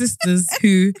 my sisters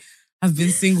who have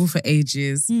been single for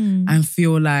ages and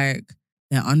feel like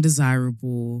they're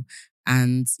undesirable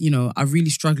and, you know, are really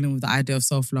struggling with the idea of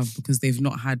self-love because they've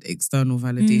not had external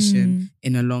validation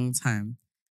in a long time.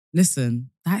 Listen,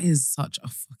 that is such a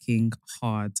fucking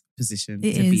hard position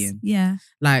to be in. Yeah.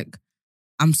 Like,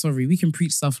 I'm sorry, we can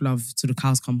preach self-love till the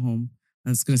cows come home. I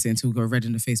was going to say until we go red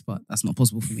in the face, but that's not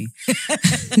possible for me.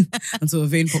 Until a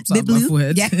vein pops out of my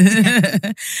forehead. Yeah.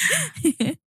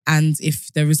 And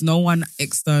if there is no one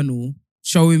external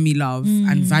showing me love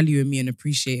and valuing me and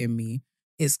appreciating me,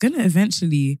 it's going to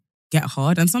eventually get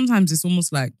hard. And sometimes it's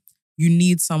almost like you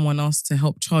need someone else to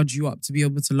help charge you up to be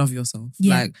able to love yourself.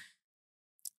 Yeah.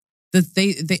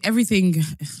 Like, everything,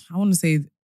 I want to say,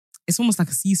 it's almost like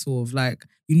a seesaw of like,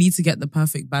 you need to get the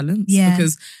perfect balance. Yeah.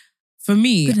 Because for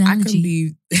me, I can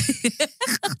be...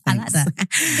 I like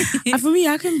that. For me,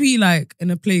 I can be like in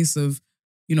a place of,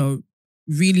 you know,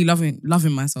 really loving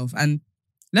myself. And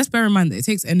let's bear in mind that it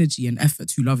takes energy and effort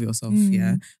to love yourself,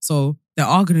 yeah? So there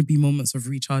are going to be moments of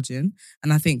recharging.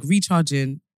 And I think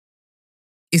recharging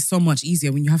is so much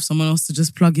easier when you have someone else to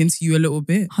just plug into you a little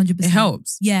bit. 100%. It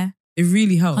helps. Yeah. It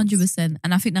really helps. 100%.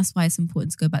 And I think that's why it's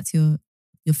important to go back to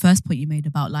your first point you made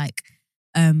about like,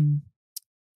 oh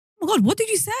my God, what did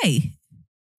you say?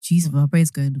 Jesus, my brain's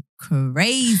going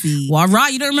crazy. Well,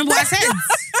 right, you don't remember what I said?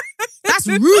 That's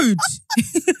rude.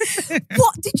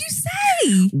 What did you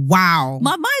say? Wow.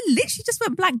 My mind literally just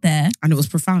went blank there. And it was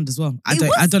profound as well. I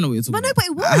don't know what you're talking about. No, but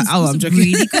it was. It was I'm a joking.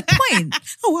 really good point.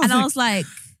 And I was was like,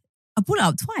 I brought it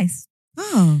up twice.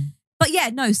 oh. But yeah,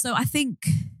 no, so I think,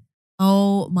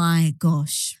 oh my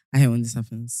gosh. I hate when this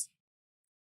happens.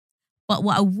 But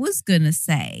what I was going to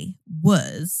say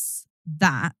was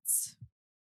that,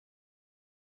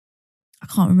 I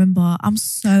can't remember. I'm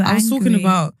so angry. I was talking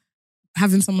about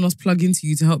having someone else plug into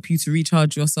you to help you to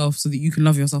recharge yourself so that you can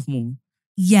love yourself more.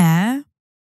 Yeah.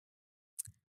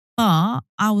 But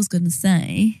I was going to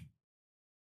say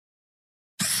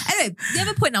The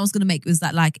other point I was going to make was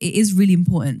that like it is really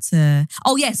important to.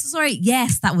 Oh yes, sorry.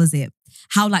 Yes, that was it.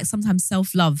 How like sometimes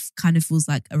self-love kind of feels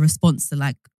like a response to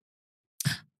like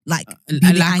a lack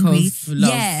angry. of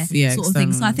love, sort of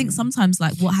thing. So I think sometimes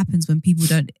like what happens when people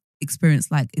don't experience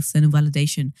like external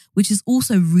validation, which is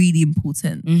also really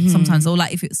important sometimes, or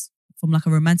like if it's from like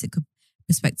a romantic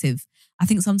perspective, I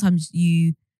think sometimes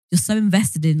you're so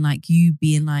invested in like you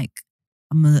being like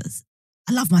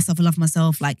I love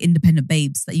myself, like independent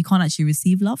babes, that you can't actually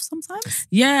receive love sometimes.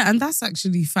 Yeah, and that's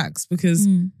actually facts because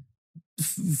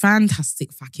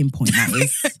fantastic fucking point that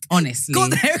is, honestly.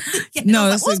 Got there. Yeah, no,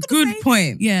 that's a good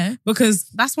point. Yeah. Because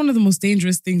that's one of the most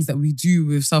dangerous things that we do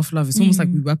with self-love. It's almost like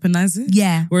we weaponize it.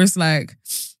 Yeah. Where it's like,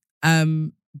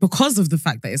 because of the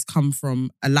fact that it's come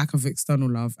from a lack of external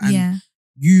love and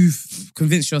you've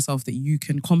convinced yourself that you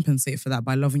can compensate for that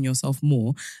by loving yourself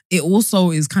more, it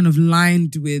also is kind of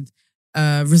lined with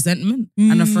resentment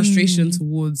and a frustration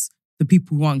towards the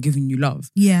people who aren't giving you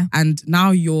love. Yeah. And now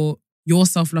your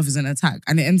self-love is an attack,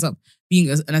 and it ends up being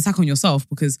an attack on yourself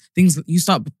because you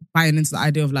start buying into the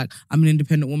idea of like, I'm an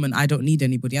independent woman, I don't need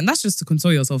anybody. And that's just to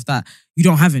console yourself that you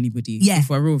don't have anybody, if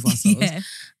we're real with ourselves.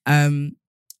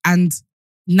 And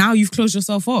now you've closed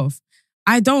yourself off.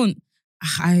 I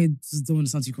just don't want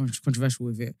to sound too controversial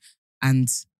with it. And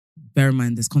bear in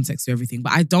mind, there's context to everything.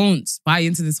 But I don't buy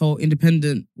into this whole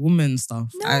independent woman stuff.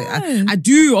 No. I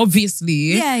do,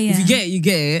 obviously. Yeah. If you get it, you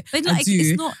get it. But I like, do.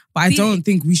 it's not but I don't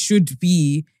think we should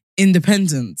be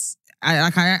independent.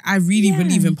 I really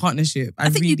believe in partnership. I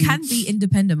think you can be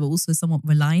independent, but also somewhat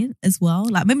reliant as well.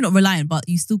 Like maybe not reliant, but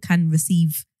you still can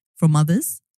receive from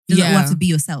others. You don't have to be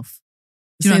yourself.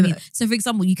 Do you know what I mean? So for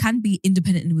example, you can be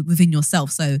independent within yourself.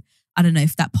 So I don't know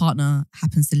if that partner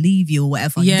happens to leave you or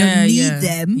whatever. You don't need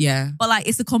them. Yeah. But like,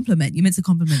 it's a compliment. You're meant to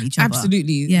compliment each other.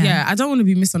 Absolutely. Yeah. I don't want to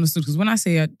be misunderstood because when I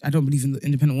say I don't believe in the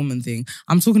independent woman thing,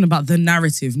 I'm talking about the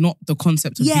narrative, not the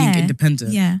concept of being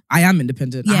independent. Yeah. I am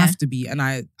independent. I have to be. And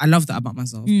I love that about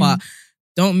myself. But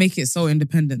don't make it so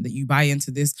independent that you buy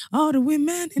into this, the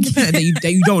women independent,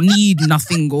 that you don't need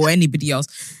nothing or anybody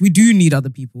else. We do need other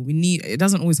people. It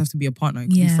doesn't always have to be a partner. It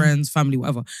could be friends, family,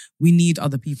 whatever. We need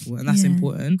other people, and that's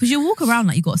important. Because you walk around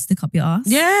like you got to stick up your ass.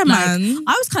 Yeah, like, man.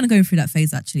 I was kind of going through that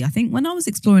phase actually. I think when I was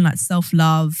exploring like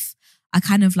self-love, I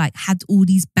kind of like had all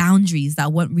these boundaries that I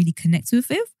weren't really connected with,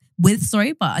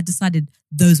 but I decided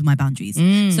those were my boundaries.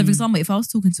 So for example, if I was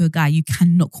talking to a guy, you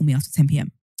cannot call me after 10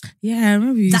 p.m. Yeah, I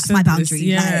remember you That's said my boundary. This.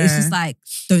 Yeah. Like, it's just like,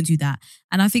 don't do that.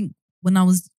 And I think when I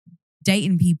was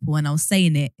dating people and I was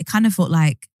saying it, it kind of felt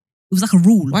like it was like a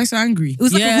rule. Why so angry? It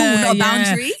was like a rule, not a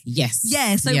boundary. Yes.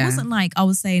 Yeah. So it wasn't like I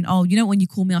was saying, when you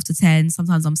call me after 10,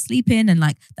 sometimes I'm sleeping and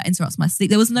like that interrupts my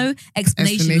sleep. There was no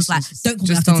explanation. It was like, don't call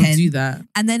me after 10. Don't do that.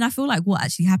 And then I feel like what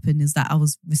actually happened is that I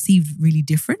was received really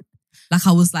different. Like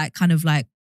I was like kind of like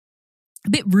a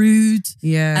bit rude,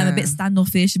 and a bit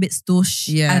standoffish, a bit stush,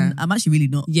 and I'm actually really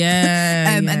not.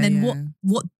 And then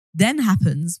what then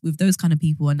happens with those kind of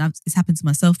people, and it's happened to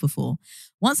myself before.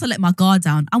 Once I let my guard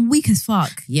down, I'm weak as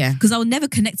fuck. Yeah, because I would never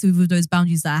connect with those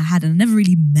boundaries that I had, and I never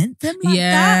really meant them like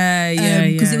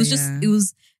that. Because it was just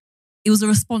it was a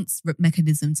response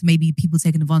mechanism to maybe people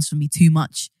taking advantage of me too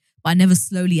much, but I never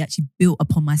slowly actually built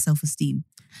upon my self-esteem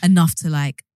enough to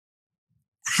like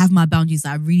have my boundaries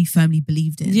that I really firmly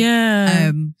believed in.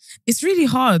 Yeah. It's really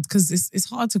hard because it's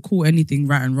hard to call anything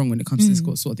right and wrong when it comes to this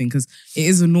sort of thing, because it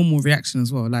is a normal reaction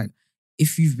as well. Like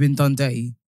if you've been done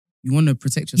dirty, you want to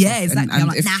protect yourself. Yeah, exactly. And, I'm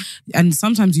like, nah. And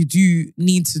sometimes you do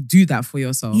need to do that for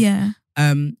yourself. Yeah.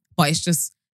 But it's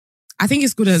just, I think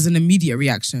it's good as an immediate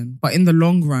reaction, but in the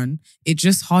long run, it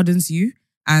just hardens you.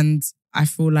 And I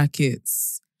feel like it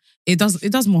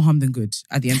does more harm than good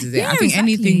at the end of the day. Yeah, I think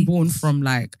exactly. anything born from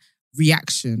like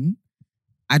reaction,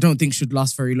 I don't think should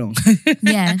last very long.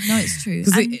 Yeah, no, it's true.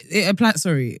 Because it applies.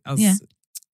 Sorry, I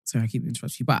keep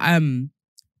interrupting you, but I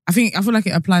feel like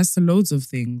it applies to loads of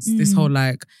things. This whole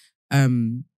like,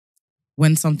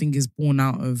 when something is born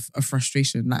out of a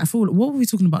frustration. Like I feel, what were we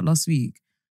talking about last week?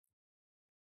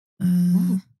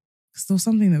 Because there was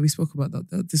something that we spoke about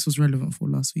that this was relevant for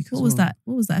last week. What was that?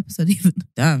 What was that episode even?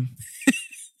 Damn,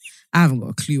 I haven't got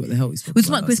a clue what the hell we spoke about. We're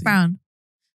talking about Chris Brown.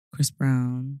 Chris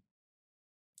Brown.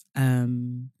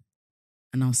 And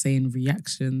I was saying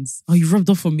reactions. Oh, you rubbed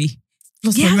off on me.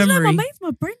 Lost my memory.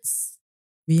 My brain's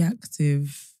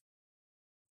reactive.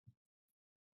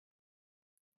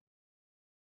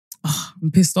 Oh,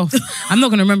 I'm pissed off. I'm not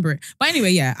going to remember it. But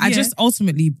anyway, I just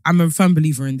ultimately, I'm a firm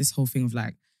believer in this whole thing of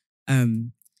like,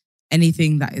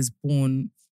 anything that is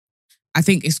born. I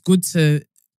think it's good to,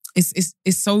 it's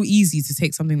so easy to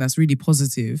take something that's really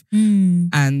positive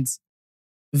and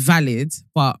valid,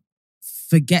 but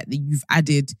forget that you've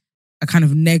added a kind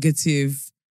of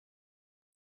negative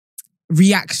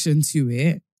reaction to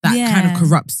it that kind of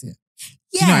corrupts it.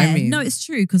 Yeah, do you know what I mean? No, it's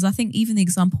true, because I think even the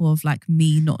example of like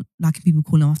me not liking people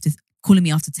calling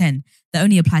me after 10, that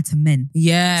only applied to men.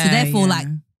 Yeah. So therefore, like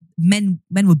men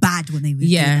were bad when they were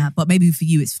doing that, but maybe for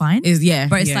you it's fine. But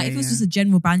it's like if it was just a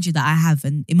general boundary that I have,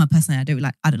 and in my personality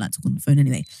I don't like talking on the phone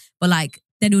anyway. But like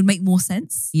then it would make more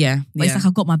sense. Yeah. But it's like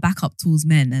I've got my backup towards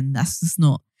men, and that's just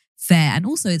not fair. And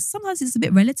also sometimes it's a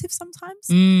bit relative sometimes,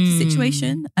 the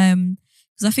situation.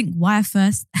 Because I think why I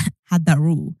first had that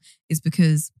rule is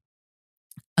because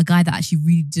a guy that I actually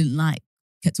really didn't like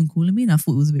kept on calling me, and I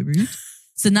thought it was a bit rude.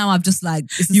 So now I've just like,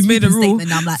 you made a rule statement,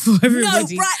 and I'm like, for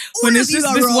everybody. No, right, when it's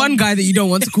just this one guy that you don't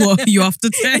want to call you after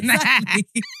 10. Exactly.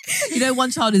 You know,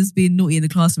 one child is being naughty in the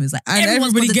classroom. It's like, and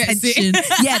everybody gets attention. it.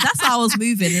 Yeah, that's how I was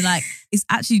moving. And like, it's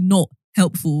actually not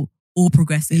helpful or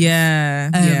progressive.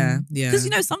 Yeah. Because, you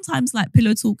know, sometimes like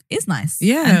pillow talk is nice.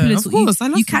 Yeah, and pillow of talk, course. I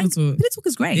love pillow talk. Pillow talk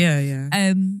is great.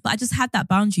 Yeah. But I just had that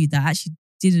boundary that I actually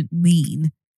didn't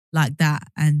mean like that.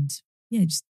 And yeah, it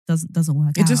just doesn't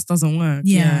work out. It just doesn't work.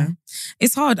 Yeah.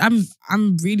 It's hard. I'm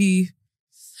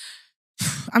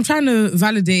trying to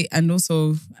validate, and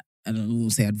also, I don't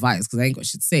want to say advice because I ain't got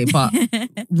shit to say, but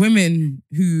women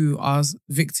who are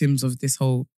victims of this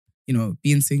whole, you know,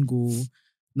 being single,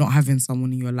 not having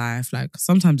someone in your life. Like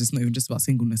sometimes it's not even just about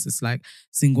singleness. It's like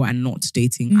single and not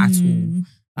dating at all.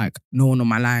 Like no one on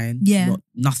my line. Yeah.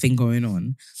 Nothing going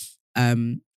on.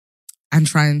 And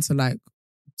trying to like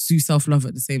do self-love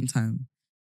at the same time.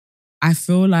 I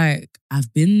feel like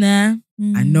I've been there.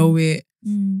 I know it.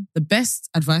 The best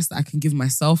advice that I can give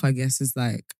myself, I guess, is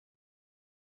like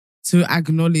to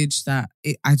acknowledge that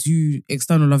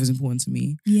external love is important to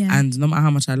me. Yeah. And no matter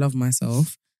how much I love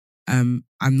myself, I'm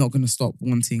not going to stop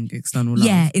wanting external love.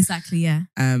 Yeah, exactly, yeah.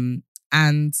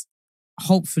 And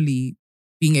hopefully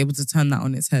being able to turn that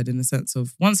on its head in the sense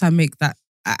of once I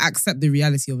accept the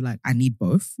reality of like, I need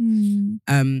both.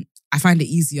 I find it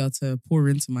easier to pour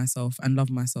into myself and love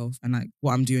myself, and like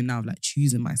what I'm doing now, like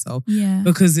choosing myself. Yeah.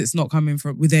 Because it's not coming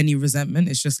with any resentment.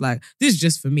 It's just like, this is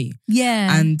just for me.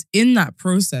 Yeah. And in that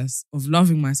process of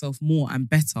loving myself more and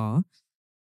better,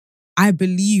 I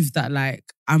believe that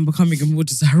like I'm becoming a more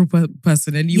desirable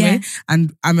person anyway. Yeah.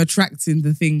 And I'm attracting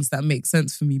the things that make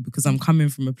sense for me because I'm coming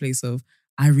from a place of,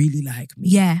 I really like me.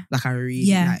 Yeah. Like I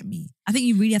really like me. I think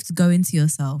you really have to go into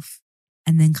yourself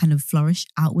and then kind of flourish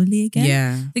outwardly again.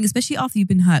 Yeah. I think especially after you've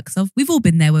been hurt, because we've all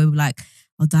been there where we're like,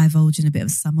 I'll divulge in a bit of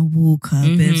Summer Walker,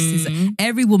 a bit of Scissor.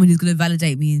 Every woman who's going to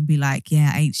validate me and be like,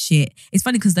 yeah, I ain't shit. It's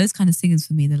funny because those kind of singers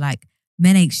for me, they're like,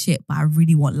 men ain't shit, but I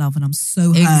really want love and I'm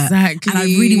so hurt. Exactly. And I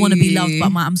really want to be loved,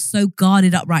 but I'm so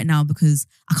guarded up right now because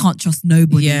I can't trust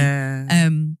nobody. Yeah.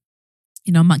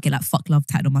 You know, I might get like fuck love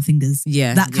tattooed on my fingers.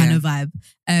 Yeah. That kind of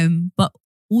vibe. But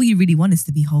all you really want is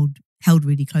to be held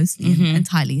really closely and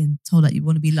tightly and told that you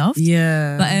want to be loved.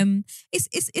 Yeah. But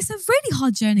it's a really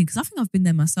hard journey because I think I've been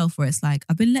there myself where it's like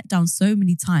I've been let down so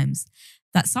many times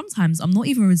that sometimes I'm not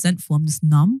even resentful, I'm just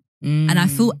numb. And I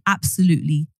feel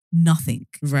absolutely nothing.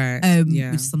 Right. Which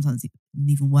is sometimes an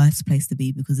even worse place to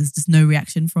be because there's just no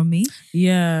reaction from me.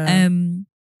 Yeah.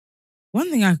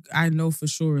 One thing I know for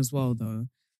sure as well though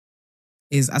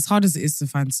is as hard as it is to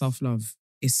find self-love,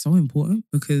 it's so important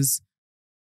because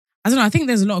I don't know, I think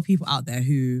there's a lot of people out there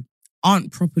who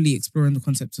aren't properly exploring the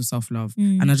concept of self-love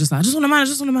and are just like, I just want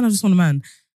a man.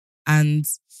 And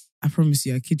I promise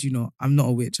you, I kid you not, I'm not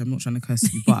a witch, I'm not trying to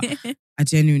curse you, but I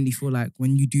genuinely feel like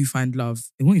when you do find love,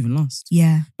 it won't even last.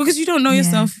 Yeah. Because you don't know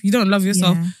yourself, you don't love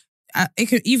yourself. Yeah. It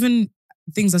could even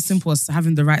things as simple as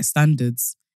having the right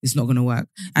standards, it's not going to work.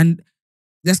 And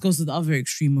let's go to the other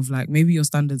extreme of like, maybe your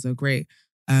standards are great,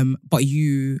 but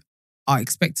you are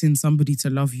expecting somebody to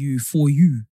love you for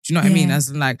you. Do you know what I mean? As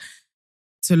in like,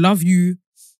 to love you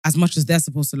as much as they're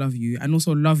supposed to love you and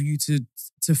also love you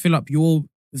to fill up your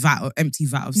empty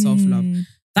vat of self-love.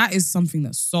 That is something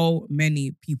that so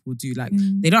many people do. Like,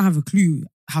 they don't have a clue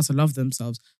how to love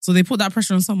themselves. So they put that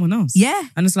pressure on someone else. Yeah.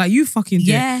 And it's like, you fucking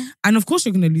do it. And of course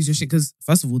you're going to lose your shit because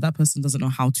first of all, that person doesn't know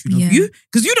how to love you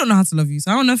because you don't know how to love you.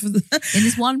 So I don't know if... In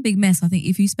this one big mess, I think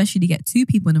if you especially get two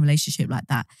people in a relationship like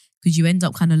that, because you end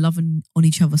up kind of loving on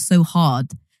each other so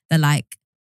hard that like,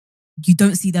 you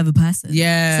don't see the other person.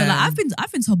 Yeah. So like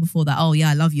I've been told before that, oh yeah,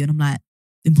 I love you. And I'm like,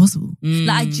 impossible.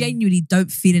 Like I genuinely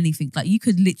don't feel anything. Like you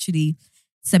could literally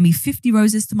send me 50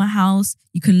 roses to my house.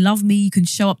 You can love me. You can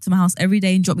show up to my house every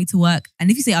day and drop me to work. And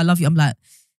if you say I love you, I'm like,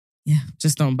 yeah.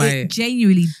 Just don't buy it.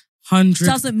 Genuinely 100.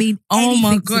 doesn't mean anything. Oh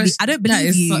my gosh. gosh. I don't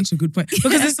believe you. That is such a good point.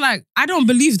 Because it's like, I don't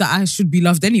believe that I should be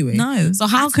loved anyway. No. So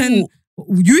how can...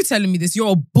 You telling me this?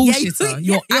 You're a bullshitter.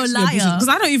 You're a liar. Because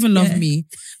I don't even love me.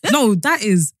 No, that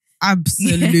is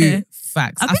absolute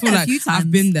Facts. I've I been feel there a like few times.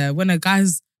 I've been there when a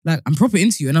guy's like, I'm proper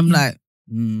into you, and I'm like,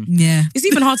 Yeah. It's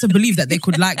even hard to believe that they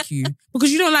could like you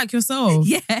because you don't like yourself.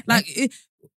 Yeah. Like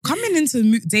coming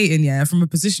into dating, from a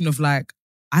position of like,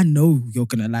 I know you're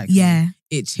gonna like Yeah. me.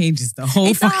 It changes the whole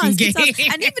It fucking does, game. it does.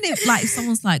 And even if like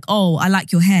someone's like, oh, I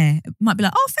like your hair, it might be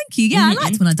like, oh, thank you. Yeah, I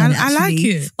liked when I done it. I Actually. like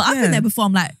it. But I've been there before.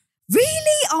 I'm like,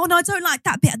 really? Oh no, I don't like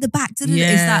that bit at the back. It's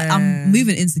like I'm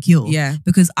moving insecure. Yeah.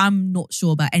 Because I'm not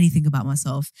sure about anything about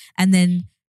myself. And then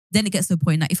it gets to a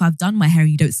point that if I've done my hair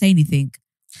and you don't say anything,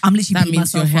 I'm literally That beating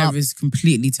means your myself hair up. is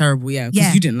completely terrible. Yeah.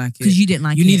 Because you didn't like it. Because you didn't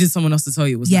like it. You needed someone else to tell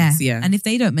you it was nice. Yeah. And if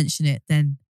they don't mention it,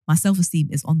 then my self-esteem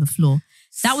is on the floor.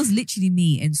 That was literally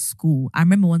me in school. I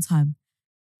remember one time,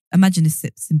 imagine this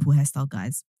simple hairstyle,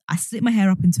 guys. I slit my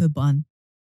hair up into a bun,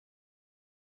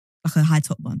 like a high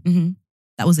top bun. Mm-hmm.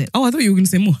 That was it. Oh, I thought you were going to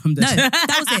say more. No,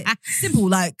 that was it. Simple,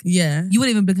 like, yeah. you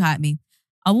wouldn't even blink at me.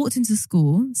 I walked into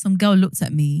school, some girl looked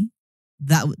at me.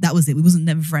 That was it. We wasn't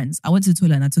never friends. I went to the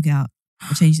toilet and I took it out.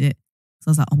 I changed it. So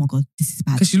I was like, oh my God, this is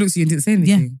bad. Because she looked at you and didn't say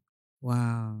anything.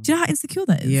 Wow. Do you know how insecure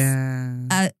that is?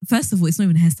 Yeah. First of all, it's not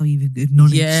even a hairstyle you even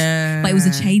acknowledge. Yeah. But it was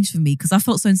a change for me because I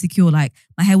felt so insecure. Like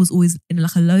my hair was always in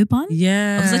like a low bun.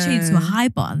 Yeah. Because I changed it to a high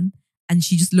bun and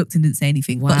she just looked and didn't say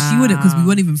anything. But she wouldn't because we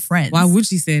weren't even friends. Why would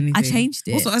she say anything? I changed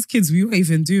it. Also, as kids, we weren't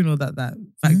even doing all that back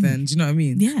then. Do you know what I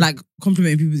mean? Yeah. Like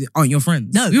complimenting people that aren't your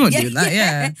friends. No. We weren't doing that.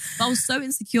 Yeah. But I was so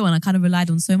insecure and I kind of relied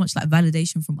on so much like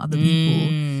validation from other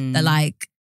people that like,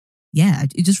 yeah,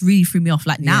 it just really threw me off.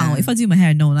 Like now, if I do my hair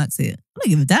and no one likes it, I don't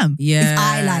give a damn. Yeah. If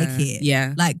I like it.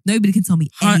 Yeah. Like nobody can tell me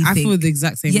anything. I feel the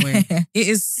exact same way. It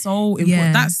is so important.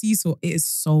 Yeah. That seesaw, it is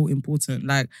so important.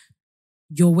 Like,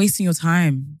 you're wasting your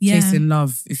time Yeah. chasing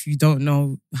love if you don't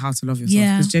know how to love yourself.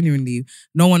 Yeah. Because genuinely,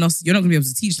 no one else, you're not going to be able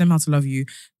to teach them how to love you.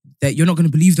 That you're not going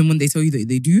to believe them when they tell you that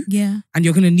they do. Yeah. And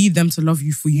you're going to need them to love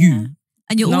you for you.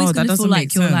 And you're No, always that going to feel doesn't like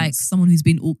make you're like sense. someone who's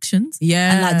been auctioned.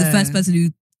 Yeah. And like the first person who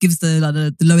gives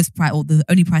the lowest price or the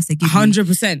only price they give you.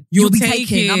 100%. You'll be take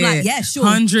taken. it. I'm like, yeah, sure.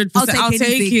 100%. I'll take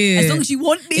take anything. it. As long as you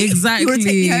want me. Exactly. You want to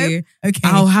take me home? Okay.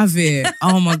 I'll have it.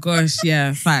 Oh my gosh.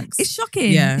 Yeah. Facts. It's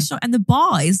shocking. Yeah. It's and the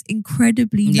bar is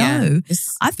incredibly low.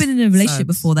 It's I've been in a relationship sad.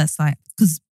 before that's like,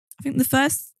 because I think the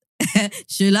first,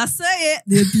 should I say it?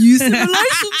 The abusive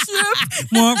relationship.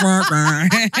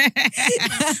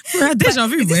 Deja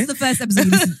vu, If this is the first episode,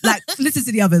 listen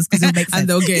to the others because it'll make sense. And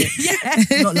they'll get it.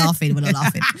 Yeah. We're not laughing.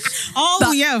 Oh,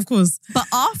 But- yeah, of course. But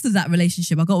after that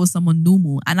relationship, I got with someone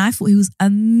normal and I thought he was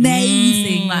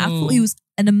amazing. Like I thought he was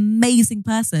an amazing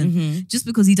person just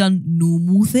because he done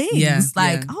normal things. Yeah,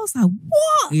 Like yeah. I was like,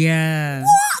 what? Yeah.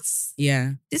 What?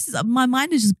 Yeah. This is my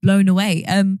mind is just blown away.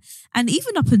 And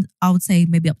even I would say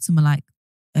maybe up to my like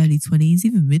early 20s,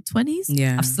 even mid 20s.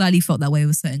 Yeah. I've slightly felt that way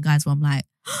with certain guys where I'm like,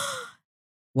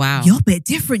 Wow. you're a bit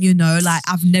different, you know, like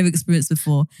I've never experienced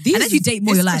before. And as you date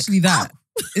more, you're like, especially that.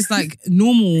 It's like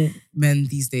normal men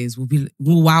these days will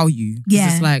wow you. 'Cause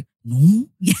Yeah. It's like, normal?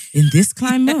 Yeah. In this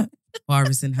climate?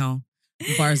 Bars in hell.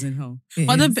 Bars in hell. It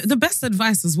But is. the best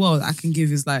advice as well that I can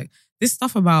give is like this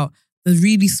stuff about the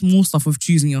really small stuff of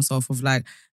choosing yourself, of like,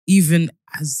 even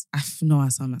as, I know I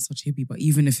sound like such a hippie, but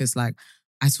even if it's like,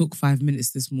 I took 5 minutes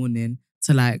this morning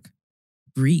to like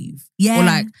breathe. Yeah. Or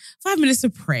like 5 minutes to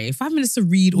pray, 5 minutes to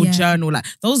read or Yeah. journal, like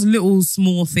those little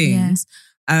small things.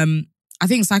 I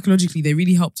think psychologically they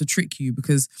really help to trick you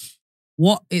because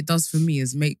what it does for me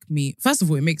is first of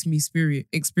all, it makes me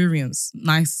experience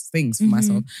nice things for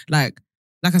myself. Like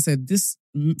I said, this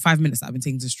 5 minutes that I've been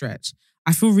taking to stretch,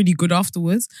 I feel really good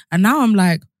afterwards. And now I'm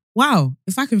like, wow,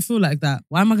 if I can feel like that,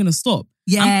 why am I going to stop?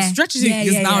 Yeah. Stretching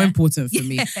is now important for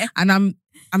me. And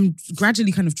I'm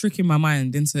gradually kind of tricking my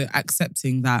mind into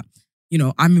accepting that, you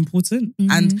know, I'm important.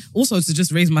 And also to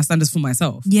just raise my standards for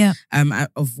myself. Yeah.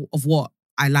 Of what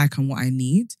I like and what I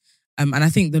need. And I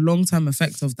think the long-term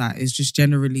effect of that is just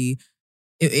generally,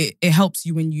 it helps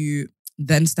you when you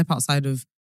then step outside of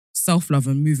self-love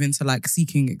and move into like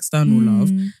seeking external love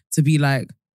to be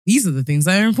like, these are the things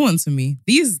that are important to me.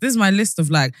 This is my list of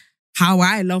like how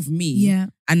I love me. Yeah.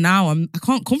 And now I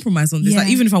can't compromise on this. Like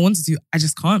Yeah. even if I wanted to, I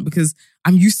just can't because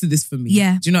I'm used to this for me.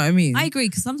 Yeah. Do you know what I mean? I agree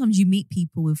because sometimes you meet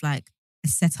people with like a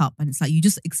setup and it's like you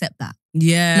just accept that.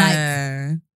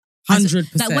 Yeah.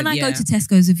 100%. Like when I go to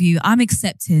Tesco's with you, I'm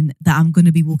accepting that I'm going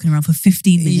to be walking around for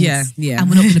 15 minutes. Yeah. And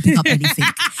we're not going to pick up anything.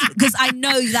 Because I know,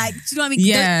 like, do you know what I mean?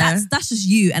 Yeah. That's just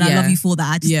you. And I love Yeah. you for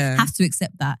that. I just Yeah. have to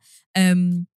accept that.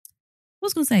 What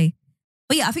was I going to say?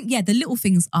 But yeah, I think, the little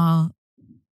things are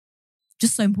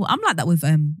just so important. I'm like that with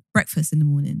breakfast in the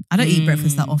morning. I don't eat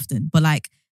breakfast that often. But like,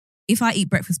 if I eat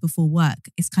breakfast before work,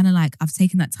 it's kind of like I've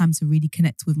taken that time to really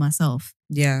connect with myself.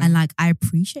 Yeah. And like I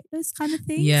appreciate those kind of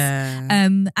things. Yeah.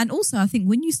 And also I think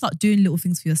when you start doing little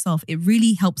things for yourself, it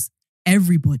really helps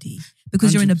everybody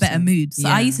because you're in a better 100%. mood. So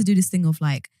I used to do this thing of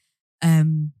like,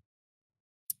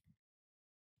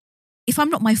 if I'm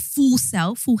not my full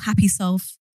self, full happy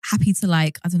self, happy to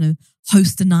like, I don't know,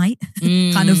 host a night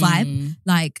kind of vibe.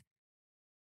 Like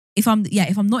if I'm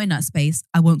not in that space,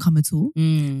 I won't come at all.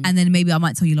 And then maybe I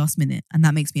might tell you last minute and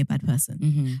that makes me a bad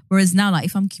person. Whereas now, like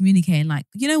if I'm communicating like,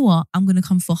 you know what, I'm going to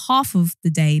come for half of the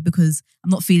day because I'm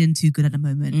not feeling too good at the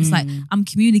moment. It's like I'm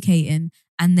communicating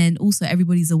and then also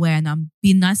everybody's aware and I'm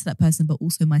being nice to that person, but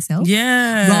also myself.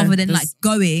 Yeah. Rather than like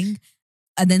going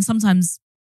and then sometimes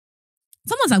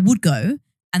I would go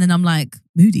and then I'm like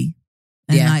moody.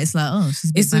 And like, it's like, oh,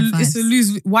 she's it's a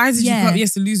lose. Why did you come?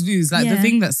 Yes, a lose. Like the Yeah.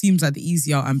 thing that seems like the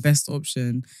easier and best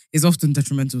option is often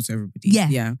detrimental to everybody.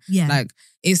 Yeah. Like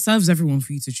it serves everyone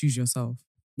for you to choose yourself.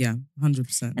 Yeah,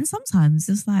 100%. And sometimes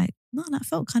it's like, no, that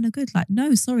felt kind of good. Like,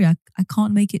 no, sorry, I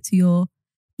can't make it to your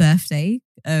birthday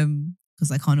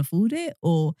because I can't afford it.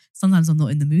 Or sometimes I'm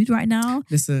not in the mood right now.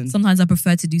 Listen, Sometimes I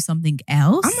prefer to do something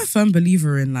else. I'm a firm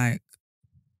believer in like,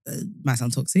 might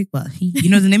sound toxic, but you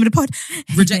know the name of the pod,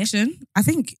 rejection. I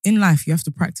think in life you have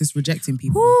to practice rejecting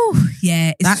people. Whew,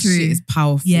 yeah, it's that true. shit is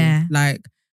powerful. Yeah. Like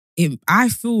I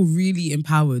feel really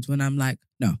empowered when I'm like,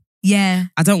 no, Yeah.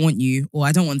 I don't want you, or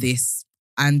I don't want this.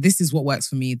 And this is what works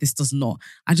for me. This does not.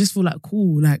 I just feel like,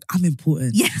 cool, like I'm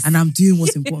important. Yes. And I'm doing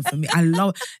what's important for me. I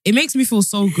love it. Makes me feel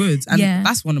so good. And Yeah.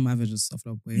 that's one of my versions of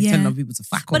self-love. Boy. Yeah. Telling other people to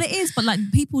fuck off. But it is, but like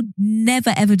people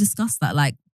never ever discuss that.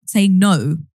 Like saying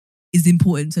no is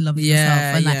important to loving yourself.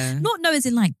 And like not no as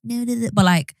in like no, but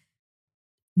like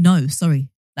no, sorry.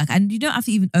 Like, and you don't have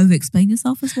to even over explain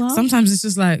yourself as well. Sometimes it's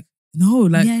just like, no,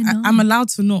 like no. I'm allowed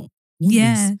to not want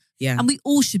this. Yeah. And we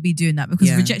all should be doing that because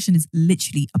Yeah. rejection is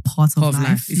literally a part of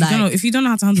life. If you don't know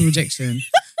how to handle rejection,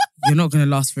 you're not going to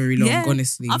last very long, Yeah.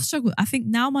 honestly. I've struggled. I think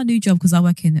now my new job, because I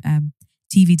work in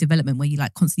TV development where you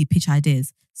like constantly pitch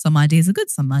ideas. Some ideas are good,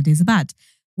 some ideas are bad.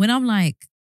 When I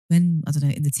don't know,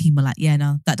 in the team are like, yeah,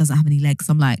 no, that doesn't have any legs.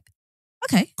 I'm like,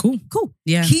 okay, cool. Keep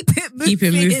Yeah. it moving. Keep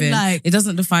it moving. Like, It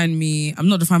doesn't define me. I'm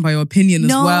not defined by your opinion as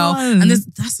No. well. And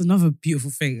that's another beautiful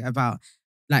thing about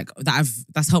like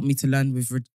that's helped me to learn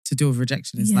to deal with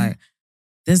rejection. Is Yeah. like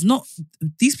there's not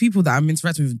these people that I'm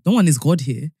interacting with. No one is God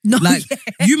here. no, Like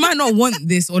yeah. you might not want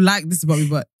this or like this about me,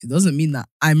 but it doesn't mean that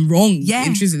I'm wrong. Yeah.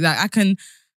 Intrinsically, like I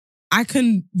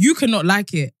can. You cannot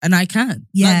like it, and I can.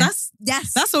 Yeah. Like,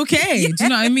 Yes. that's okay. Do you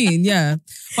know what I mean? Yeah.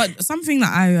 But something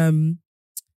that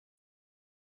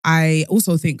I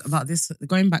also think about this,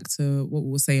 going back to what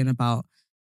we were saying about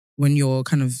when you're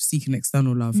kind of seeking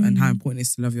external love and how important it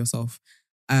is to love yourself,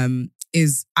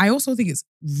 is I also think it's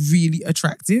really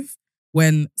attractive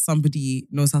when somebody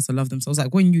knows how to love themselves.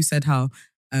 Like when you said how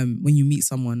when you meet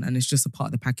someone and it's just a part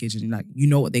of the package and like you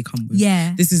know what they come with.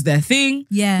 Yeah. This is their thing.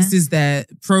 Yeah. This is their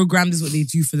program. This is what they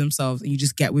do for themselves. And you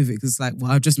just get with it because it's like,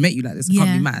 well, I just met you like this. I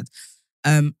can't be mad.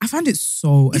 I find it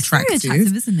so It's very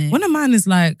attractive, isn't it? When a man is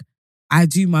like, I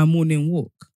do my morning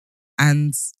walk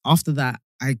and after that,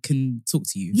 I can talk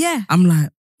to you. Yeah. I'm like,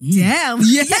 Damn.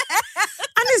 Yeah.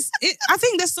 And I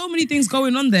think there's so many things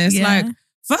going on there. It's like,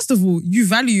 first of all, you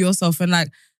value yourself and like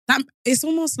that. It's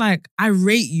almost like I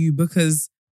rate you because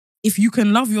if you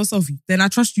can love yourself, then I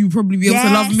trust you probably be able to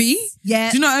love me.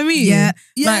 Yeah. Do you know what I mean? Yeah.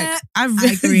 Like, I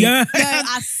agree. Yeah. No,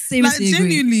 I seriously like, agree.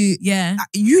 genuinely, Yeah.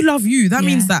 you love you. That Yeah.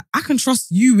 means that I can trust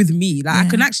you with me. Like I Yeah.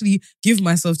 can actually give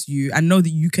myself to you and know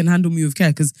that you can handle me with care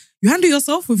because you handle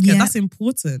yourself with care. Yeah. That's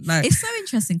important. Like It's so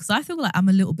interesting because I feel like I'm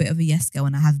a little bit of a yes girl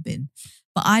and I have been,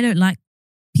 but I don't like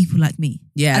people like me.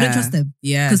 yeah, I don't trust them.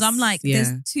 Yeah, Because I'm like, there's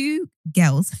two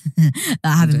girls that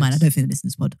I have in mind. I don't think they listen to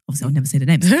this pod. Obviously, I'll never say the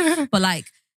names. But like,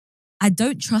 I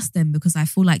don't trust them because I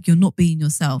feel like you're not being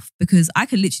yourself. Because I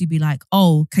could literally be like,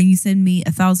 oh, can you send me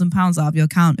 £1,000 out of your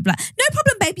account? They'd be like, no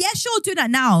problem, babe. Yeah, sure, do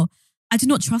that now. I do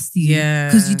not trust you. Yeah.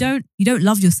 Because you don't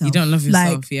love yourself. You don't love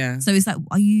yourself. Like, yeah, so it's like,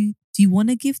 do you want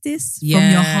to give this from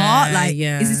your heart? Like,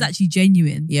 is this actually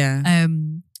genuine? yeah.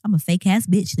 I'm a fake ass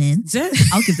bitch then.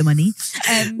 I'll give the money.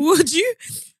 Would you?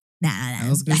 Nah. I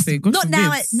was gonna say, God not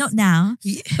now. forbid. Not now.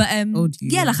 Yeah. But Oh, do you?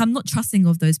 yeah, like I'm not trusting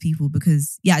of those people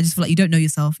because I just feel like you don't know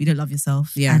yourself, you don't love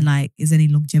yourself, Yeah. and like, is there any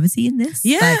longevity in this?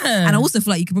 Yeah. Like, and I also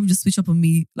feel like you could probably just switch up on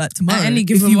me like tomorrow At any if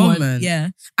given you want. moment. Yeah.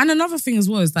 And another thing as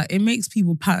well is that it makes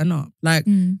people pattern up. Like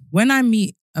when I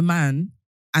meet a man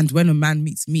and when a man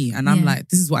meets me and I'm Yeah. like,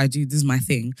 this is what I do, this is my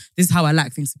thing, this is how I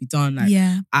like things to be done. Like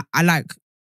Yeah. I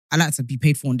like to be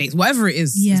paid for on dates. Whatever it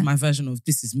is Yeah. my version of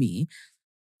this is me.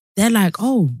 They're like,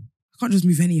 oh, I can't just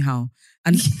move anyhow.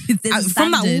 And There's a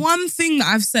from that standard. one thing that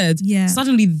I've said, Yeah.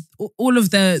 suddenly all of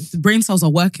the brain cells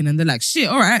are working and they're like, shit,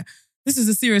 all right, this is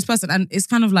a serious person. And it's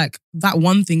kind of like that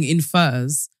one thing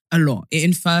infers a lot. It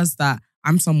infers that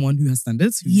I'm someone who has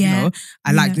standards. Who, Yeah. You know,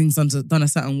 I like Yeah. things done a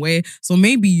certain way. So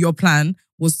maybe your plan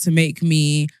was to make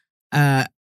me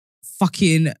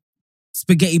fucking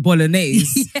spaghetti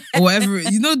bolognese or whatever.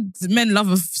 You know, men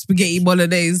love a spaghetti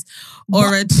bolognese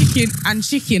or a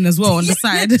chicken as well on the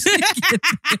side.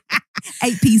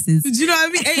 8 pieces. Do you know what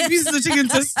I mean? 8 pieces of chicken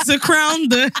to crown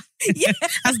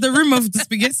as the rim of the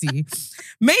spaghetti.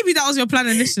 Maybe that was your plan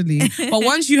initially, but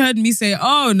once you heard me say,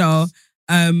 "Oh no,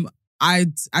 I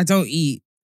don't eat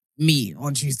meat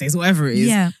on Tuesdays," whatever it is.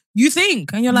 Yeah. You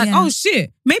think, and you're like, Yeah. oh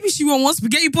shit, maybe she won't want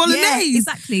spaghetti bolognese. Yeah,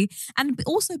 exactly. And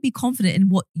also be confident in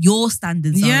what your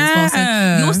standards are as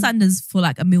well. So your standards for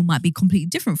like a meal might be completely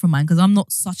different from mine because I'm not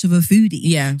such of a foodie.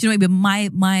 Yeah. Do you know what I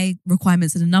mean? My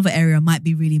requirements in another area might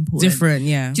be really important. Different,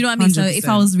 yeah. Do you know what I mean? So if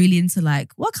I 100%. was really into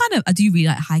like, I do really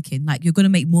like hiking. Like you're going to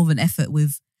make more of an effort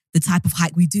with the type of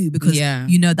hike we do because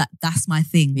you know that that's my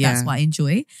thing. Yeah. That's what I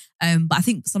enjoy. But I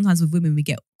think sometimes with women, we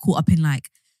get caught up in like,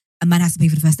 a man has to pay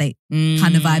for the first date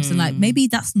kind of vibes. And like, maybe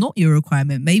that's not your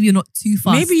requirement. Maybe you're not too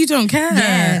fast. Maybe you don't care.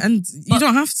 Yeah. And you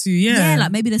don't have to, Yeah,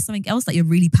 like maybe there's something else that you're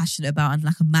really passionate about and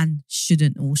like a man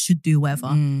shouldn't or should do whatever.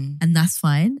 And that's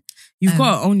fine. You've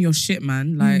got to own your shit,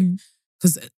 man. Like,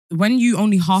 because when you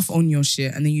only half own your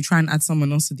shit and then you try and add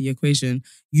someone else to the equation,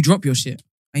 you drop your shit.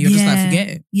 And you're just like, forget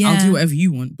it. Yeah. I'll do whatever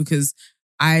you want because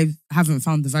I haven't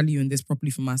found the value in this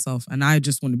properly for myself and I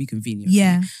just want to be convenient.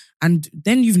 Yeah. And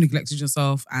then you've neglected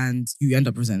yourself and you end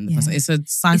up resenting the person. It's a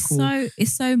cycle.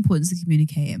 It's so important to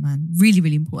communicate it, man. Really,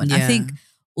 really important. I Yeah. think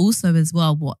also as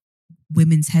well, what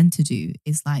women tend to do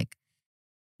is like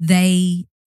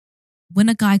when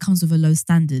a guy comes with a low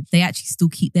standard, they actually still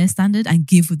keep their standard and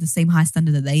give with the same high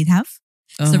standard that they'd have.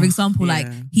 So for example, like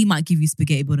he might give you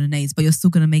spaghetti bolognese, but you're still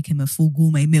going to make him a full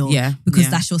gourmet meal because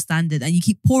that's your standard. And you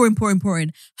keep pouring,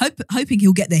 hoping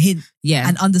he'll get the hint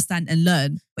and understand and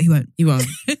learn, but he won't. He won't.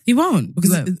 He won't.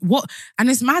 Because and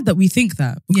it's mad that we think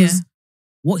that because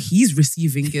what he's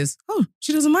receiving is, oh,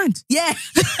 she doesn't mind. Yeah.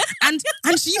 and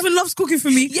she even loves cooking for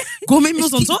me. Yeah. Gourmet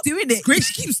meals on top. Doing it. Great,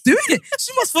 she keeps doing it.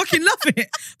 She must fucking love it.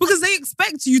 Because they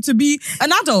expect you to be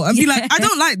an adult and be like, I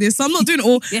don't like this, so I'm not doing it.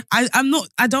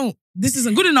 Or this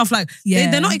isn't good enough. Like,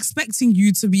 they're not expecting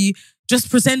you to be just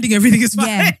pretending everything is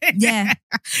fine. Yeah.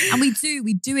 And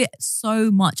we do it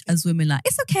so much as women. Like,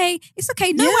 it's okay,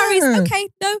 no worries, okay,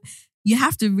 no. You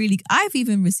have to really, I've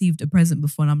even received a present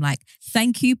before and I'm like,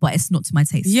 thank you, but it's not to my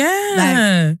taste.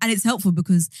 Yeah. And it's helpful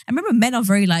because I remember men are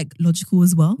very like logical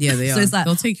as well. Yeah, they are. So it's like,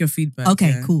 they'll take your feedback.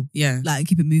 Okay, cool. Yeah. Like,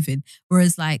 keep it moving.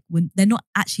 Whereas like when they're not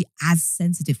actually as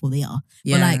sensitive, or they are,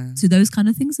 Yeah. but like to those kind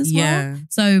of things as well.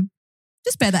 So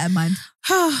just bear that in mind.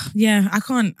 Yeah,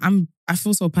 I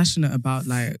feel so passionate about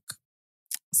like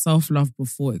self-love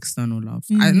before external love.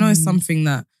 I know it's something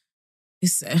that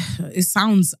it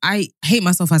sounds, I hate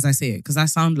myself as I say it because I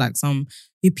sound like some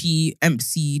hippie,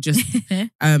 empty, just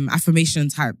affirmation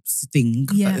type thing.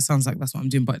 Yeah. It sounds like that's what I'm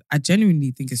doing, but I genuinely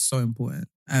think it's so important.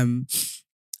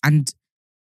 And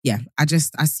yeah, I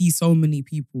see so many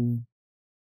people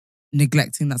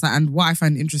neglecting that side. And what I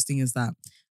find interesting is that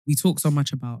we talk so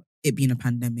much about it being a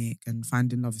pandemic and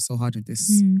finding love is so hard in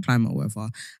this climate or whatever.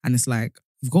 And it's like,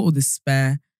 you've got all this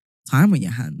spare time on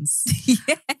your hands.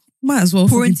 Might as well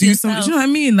Pour fucking into do yourself. something. Do you know what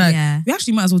I mean? Like, we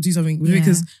actually might as well do something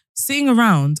because sitting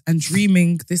around and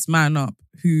dreaming this man up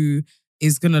who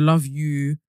is going to love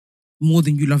you more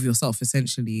than you love yourself,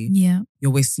 essentially,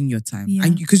 you're wasting your time. Yeah.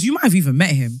 And because you might have even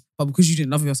met him, but because you didn't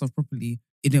love yourself properly,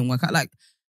 it didn't work out. Like,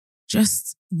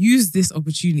 just use this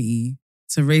opportunity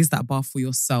to raise that bar for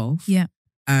yourself. Yeah.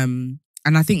 And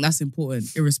I think that's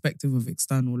important, irrespective of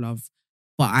external love.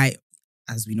 But I,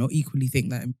 as we know, equally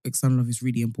think that external love is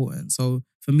really important. So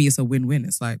for me, it's a win-win.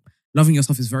 It's like loving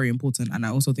yourself is very important. And I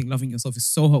also think loving yourself is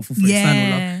so helpful for external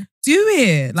love. Do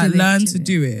it. Like, learn to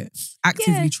do it.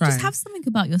 Actively try. Just have something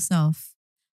about yourself.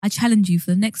 I challenge you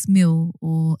for the next meal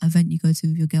or event you go to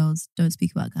with your girls, don't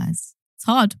speak about guys. It's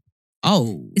hard.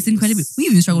 Oh. It's incredibly... We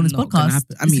even struggle on this podcast.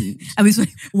 I mean... I mean,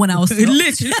 1 hour slot.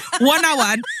 Literally, 1 hour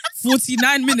and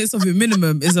 49 minutes of your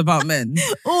minimum is about men.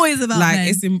 Always about men.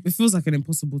 It feels like an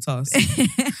impossible task.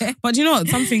 But you know what?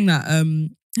 Something that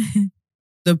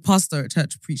the pastor at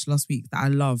church preached last week that I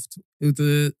loved.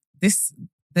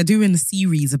 They're doing a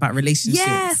series about relationships.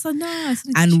 Yes, I know.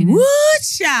 And woo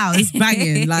chow, it's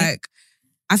banging. Like,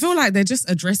 I feel like they're just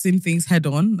addressing things head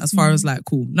on as far as like,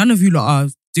 cool, none of you lot are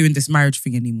doing this marriage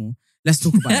thing anymore. Let's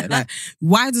talk about it. Like,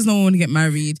 why does no one want to get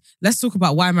married? Let's talk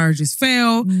about why marriages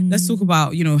fail. Let's talk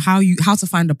about, how to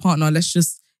find a partner. Let's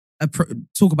just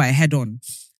talk about it head on.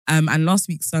 And last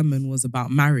week's sermon was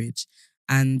about marriage.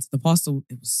 And the pastor,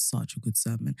 it was such a good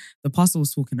sermon. The pastor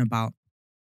was talking about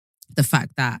the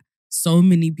fact that so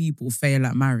many people fail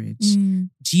at marriage.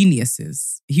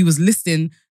 Geniuses. He was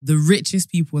listing the richest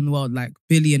people in the world, like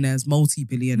billionaires,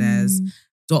 multi-billionaires,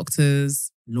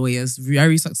 doctors, lawyers,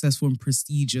 very successful and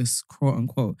prestigious, quote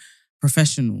unquote,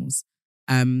 professionals.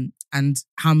 And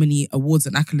how many awards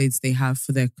and accolades they have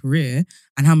for their career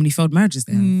and how many failed marriages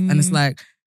they have. And it's like,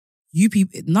 you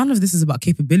people, none of this is about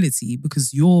capability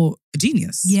because you're a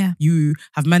genius. Yeah. You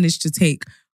have managed to take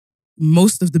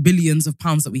most of the billions of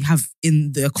pounds that we have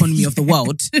in the economy of the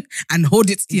world and hold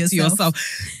it to yourself.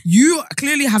 You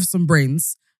clearly have some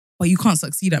brains, but you can't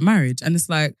succeed at marriage. And it's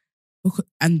like,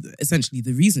 and essentially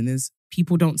the reason is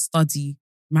people don't study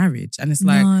marriage. And it's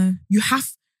like,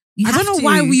 I don't know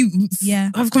why we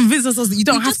have convinced ourselves that you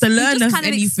don't have to learn of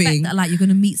anything. That, like, you're going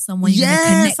to meet someone, you're going to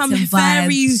connect some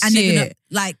vibes, and they're going to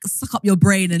like suck up your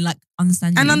brain and like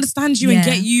understand you. And understand you and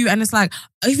get you. And it's like,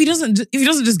 if he doesn't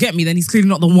just get me, then he's clearly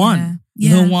not the one.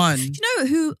 The one. Do you know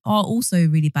who are also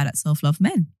really bad at self-love?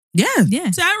 Men. Yeah.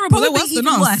 Terrible. They're worse than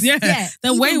us. Worse. Yeah.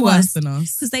 They're way worse than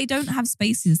us. Because they don't have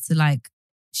spaces to like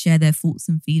share their thoughts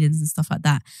and feelings and stuff like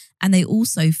that. And they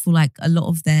also feel like a lot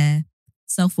of their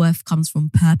self-worth comes from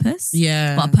purpose.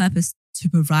 Yeah. But a purpose to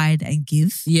provide and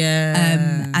give.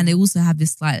 Yeah. And they also have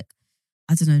this like,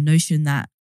 I don't know, notion that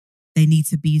they need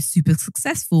to be super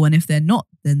successful. And if they're not,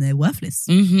 then they're worthless.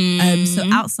 So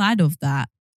outside of that,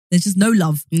 there's just no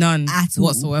love. None. At all.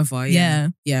 Whatsoever. Yeah.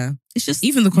 It's just...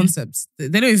 Even the concepts. They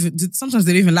don't even... Sometimes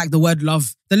they don't even like the word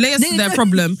love. The layers to their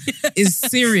problem is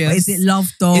serious. But is it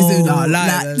love though? Is it not?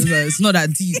 It's not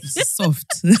that deep. It's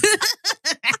soft.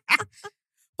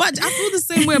 But I feel the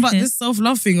same way about this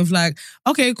self-love thing of like,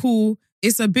 okay, cool.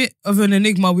 It's a bit of an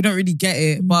enigma. We don't really get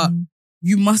it. But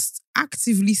you must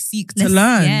actively seek to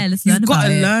learn. Yeah, let's learn You've got to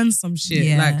about it. learn some shit.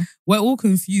 Yeah. Like, we're all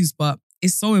confused, but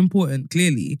it's so important,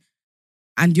 clearly.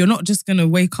 And you're not just going to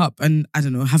wake up and, I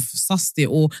don't know, have sussed it,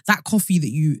 or that coffee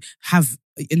that you have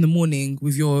in the morning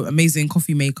with your amazing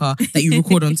coffee maker that you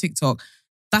record on TikTok.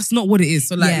 That's not what it is.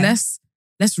 So like,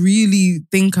 let's really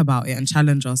think about it and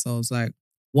challenge ourselves. Like,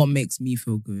 what makes me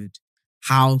feel good?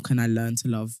 How can I learn to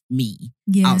love me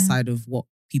outside of what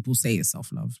people say is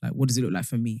self-love? Like, what does it look like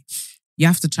for me? You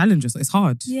have to challenge yourself. It's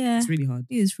hard. Yeah. It's really hard.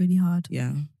 It is really hard.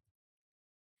 Yeah.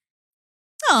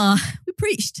 Oh, we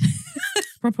preached.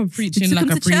 Proper preaching like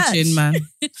a preaching man.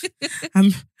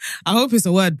 I hope it's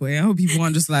a word, boy. I hope people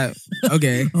aren't just like,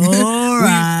 okay. All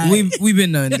right. We've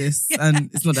been knowing this and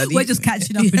it's not that deep. We're just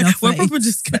catching up enough. We're proper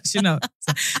just catching up.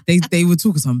 So they were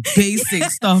talking some basic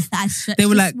stuff. They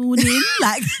were like, morning.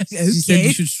 Like, okay. She said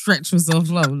you should stretch yourself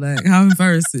low. Like, how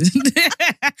embarrassing.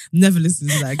 Never listen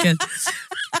to that again.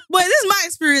 But this is my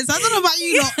experience. I don't know about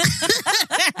you lot.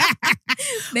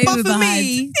 But for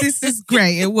me, this is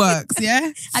great. It works, yeah?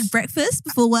 Had breakfast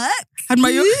before work. Had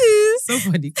my so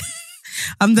funny.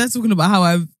 I'm there talking about how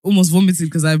I almost vomited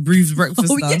because I breathed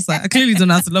breakfast now. It's like, I clearly don't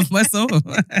know how to love myself.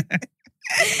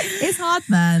 It's hard,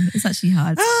 man. It's actually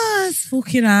hard. It's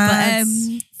fucking hard. But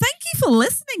thank you for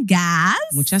listening, guys.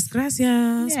 Muchas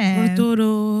gracias por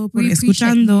todo, por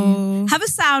escuchando. Have a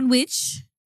sandwich.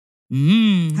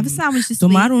 Have a sandwich this week.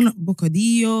 Tomar un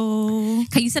bocadillo.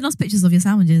 Can you send us pictures of your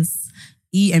sandwiches?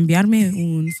 Y enviarme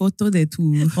un foto de tu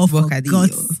bocadillo.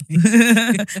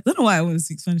 I don't know why I want to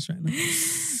speak Spanish right now.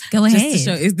 Go ahead. Just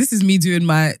to show, this is me doing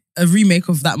a remake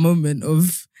of that moment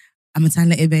of I'm a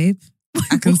talented babe.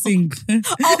 I can sing.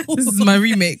 This is my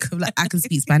remake of like I can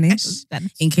speak Spanish.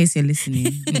 In case you're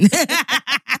listening.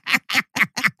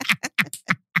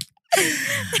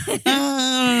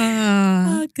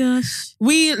 Oh gosh.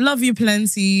 We love you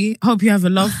plenty. Hope you have a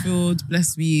love-filled,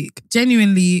 blessed week.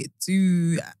 Genuinely,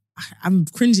 I'm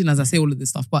cringing as I say all of this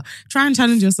stuff, but try and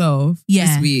challenge yourself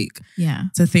this week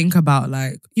to think about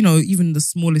like, you know, even the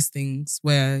smallest things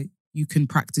where you can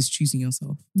practice choosing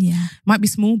yourself. Yeah. Might be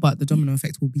small, but the domino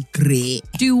effect will be great.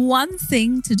 Do one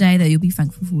thing today that you'll be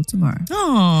thankful for tomorrow.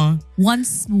 Oh. One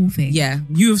small thing. Yeah.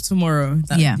 You of tomorrow.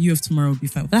 You of tomorrow will be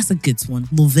thankful. That's a good one.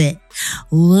 Love it.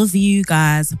 Love you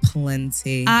guys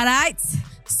plenty. All right.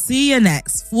 See you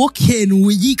next fucking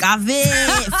week.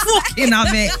 Fucking of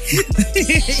it.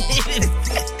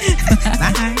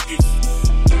 Bye.